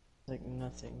 like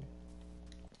nothing.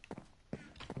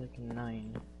 Like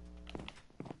 9.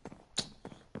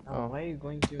 Oh. Why are you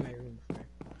going through my room for?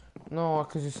 No,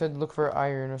 because you said look for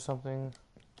iron or something.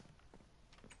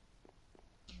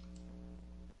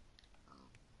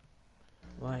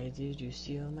 Why did you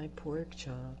steal my pork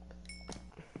chop?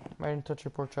 I didn't touch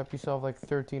your pork chop. You still have like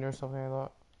 13 or something, I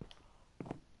thought.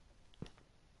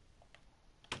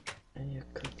 And you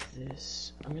cooked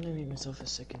this. I'm gonna make myself a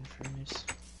second furnace.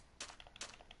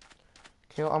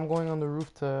 Okay, well, I'm going on the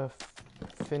roof to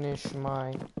finish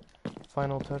my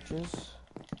final touches.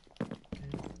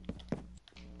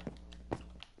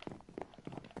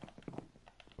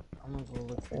 I'm gonna go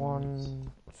look for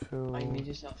 1, 2, I made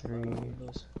yourself 3,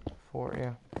 4,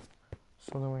 yeah.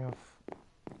 So then we have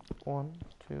 1,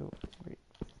 2, 3,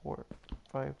 4,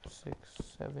 5, 6,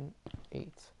 7,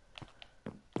 8.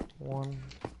 1,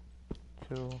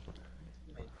 2,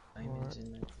 my diamonds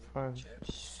in my 5,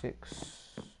 chest.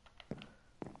 6.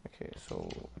 Okay, so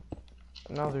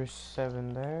now there's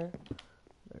 7 there.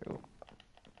 There we go.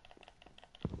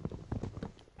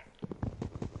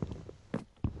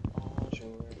 Oh,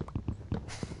 sure.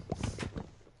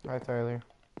 Hi, Tyler.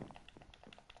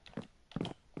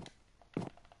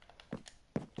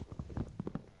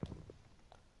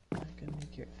 I'm gonna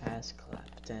make your ass clap.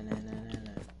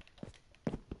 Da-na-na-na-na.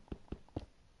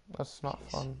 That's not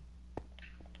Jeez. fun.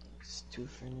 It's 2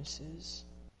 furnaces.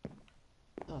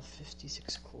 Oh,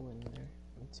 56 coal in there.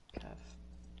 That's a calf.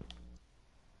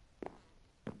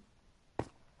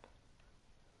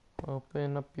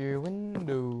 Open up your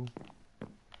window.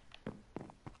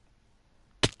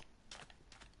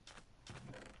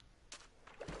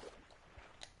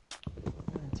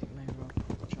 I'm gonna take my raw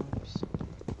pork chops.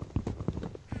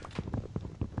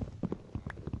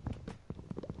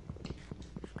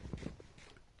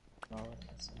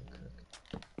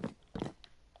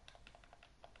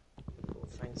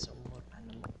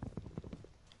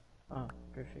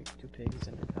 perfect. 2 pigs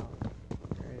and a cow.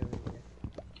 Right over here.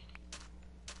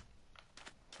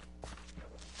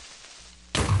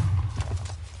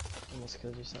 Almost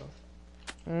killed yourself.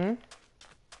 Hmm?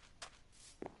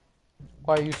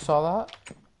 Why, you saw that?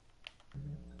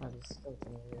 Oh, there's a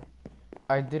skeleton over here.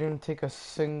 I didn't take a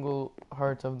single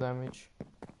heart of damage.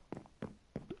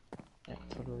 Yeah,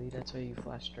 totally. That's why you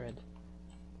flashed red.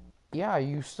 Yeah,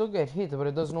 you still get hit, but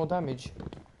it does no damage.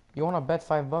 You wanna bet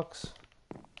 $5?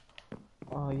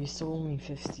 Oh, you still owe me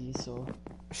 50, so...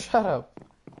 Shut up.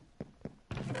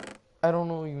 I don't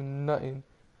know you nothing.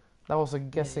 That was a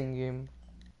guessing game.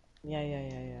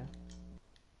 Yeah.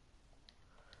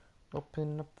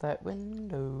 Open up that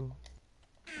window.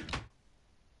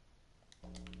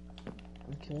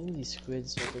 I'm killing these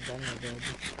squids with the demo build.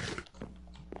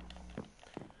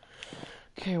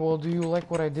 Okay, well, do you like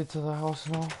what I did to the house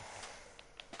now?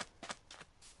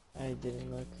 I didn't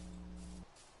look.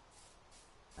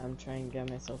 I'm trying to get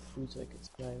myself food so I could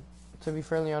survive. To be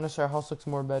fairly honest, our house looks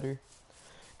more better.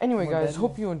 Anyway, More guys, better?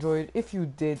 hope you enjoyed. If you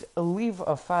did, leave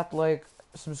a fat like,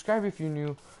 subscribe if you're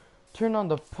new, turn on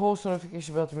the post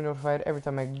notification bell to be notified every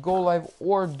time I go live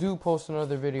or do post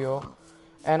another video.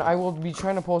 And I will be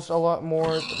trying to post a lot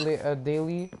more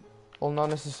daily. Well, not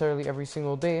necessarily every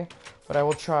single day, but I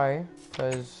will try,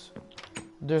 because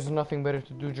there's nothing better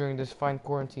to do during this fine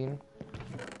quarantine.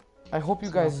 I hope you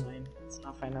It's guys... not fine. It's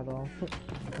not fine at all.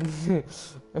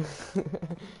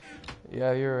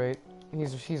 Yeah, you're right.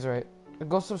 He's right.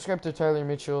 Go subscribe to Tyler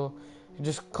Mitchell.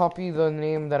 Just copy the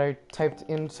name that I typed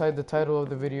inside the title of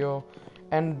the video.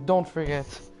 And don't forget,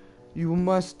 you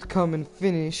must come and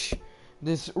finish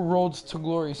this Roads to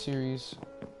Glory series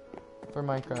for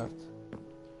Minecraft.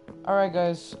 Alright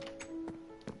guys,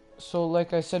 so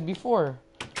like I said before,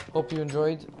 hope you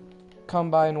enjoyed. Come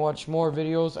by and watch more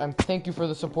videos, and thank you for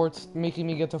the support, making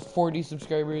me get to 40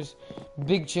 subscribers.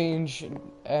 Big change.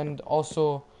 And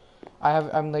also, I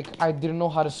didn't know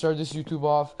how to start this YouTube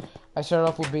off. I started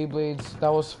off with Beyblades,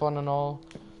 that was fun and all.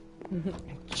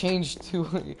 Changed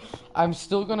to I'm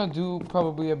still gonna do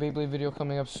probably a Beyblade video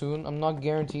coming up soon. I'm not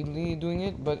guaranteedly doing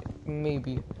it, but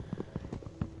maybe.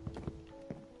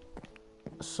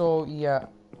 So yeah,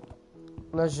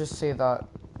 let's just say that.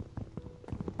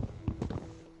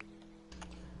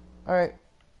 Alright,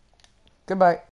 goodbye.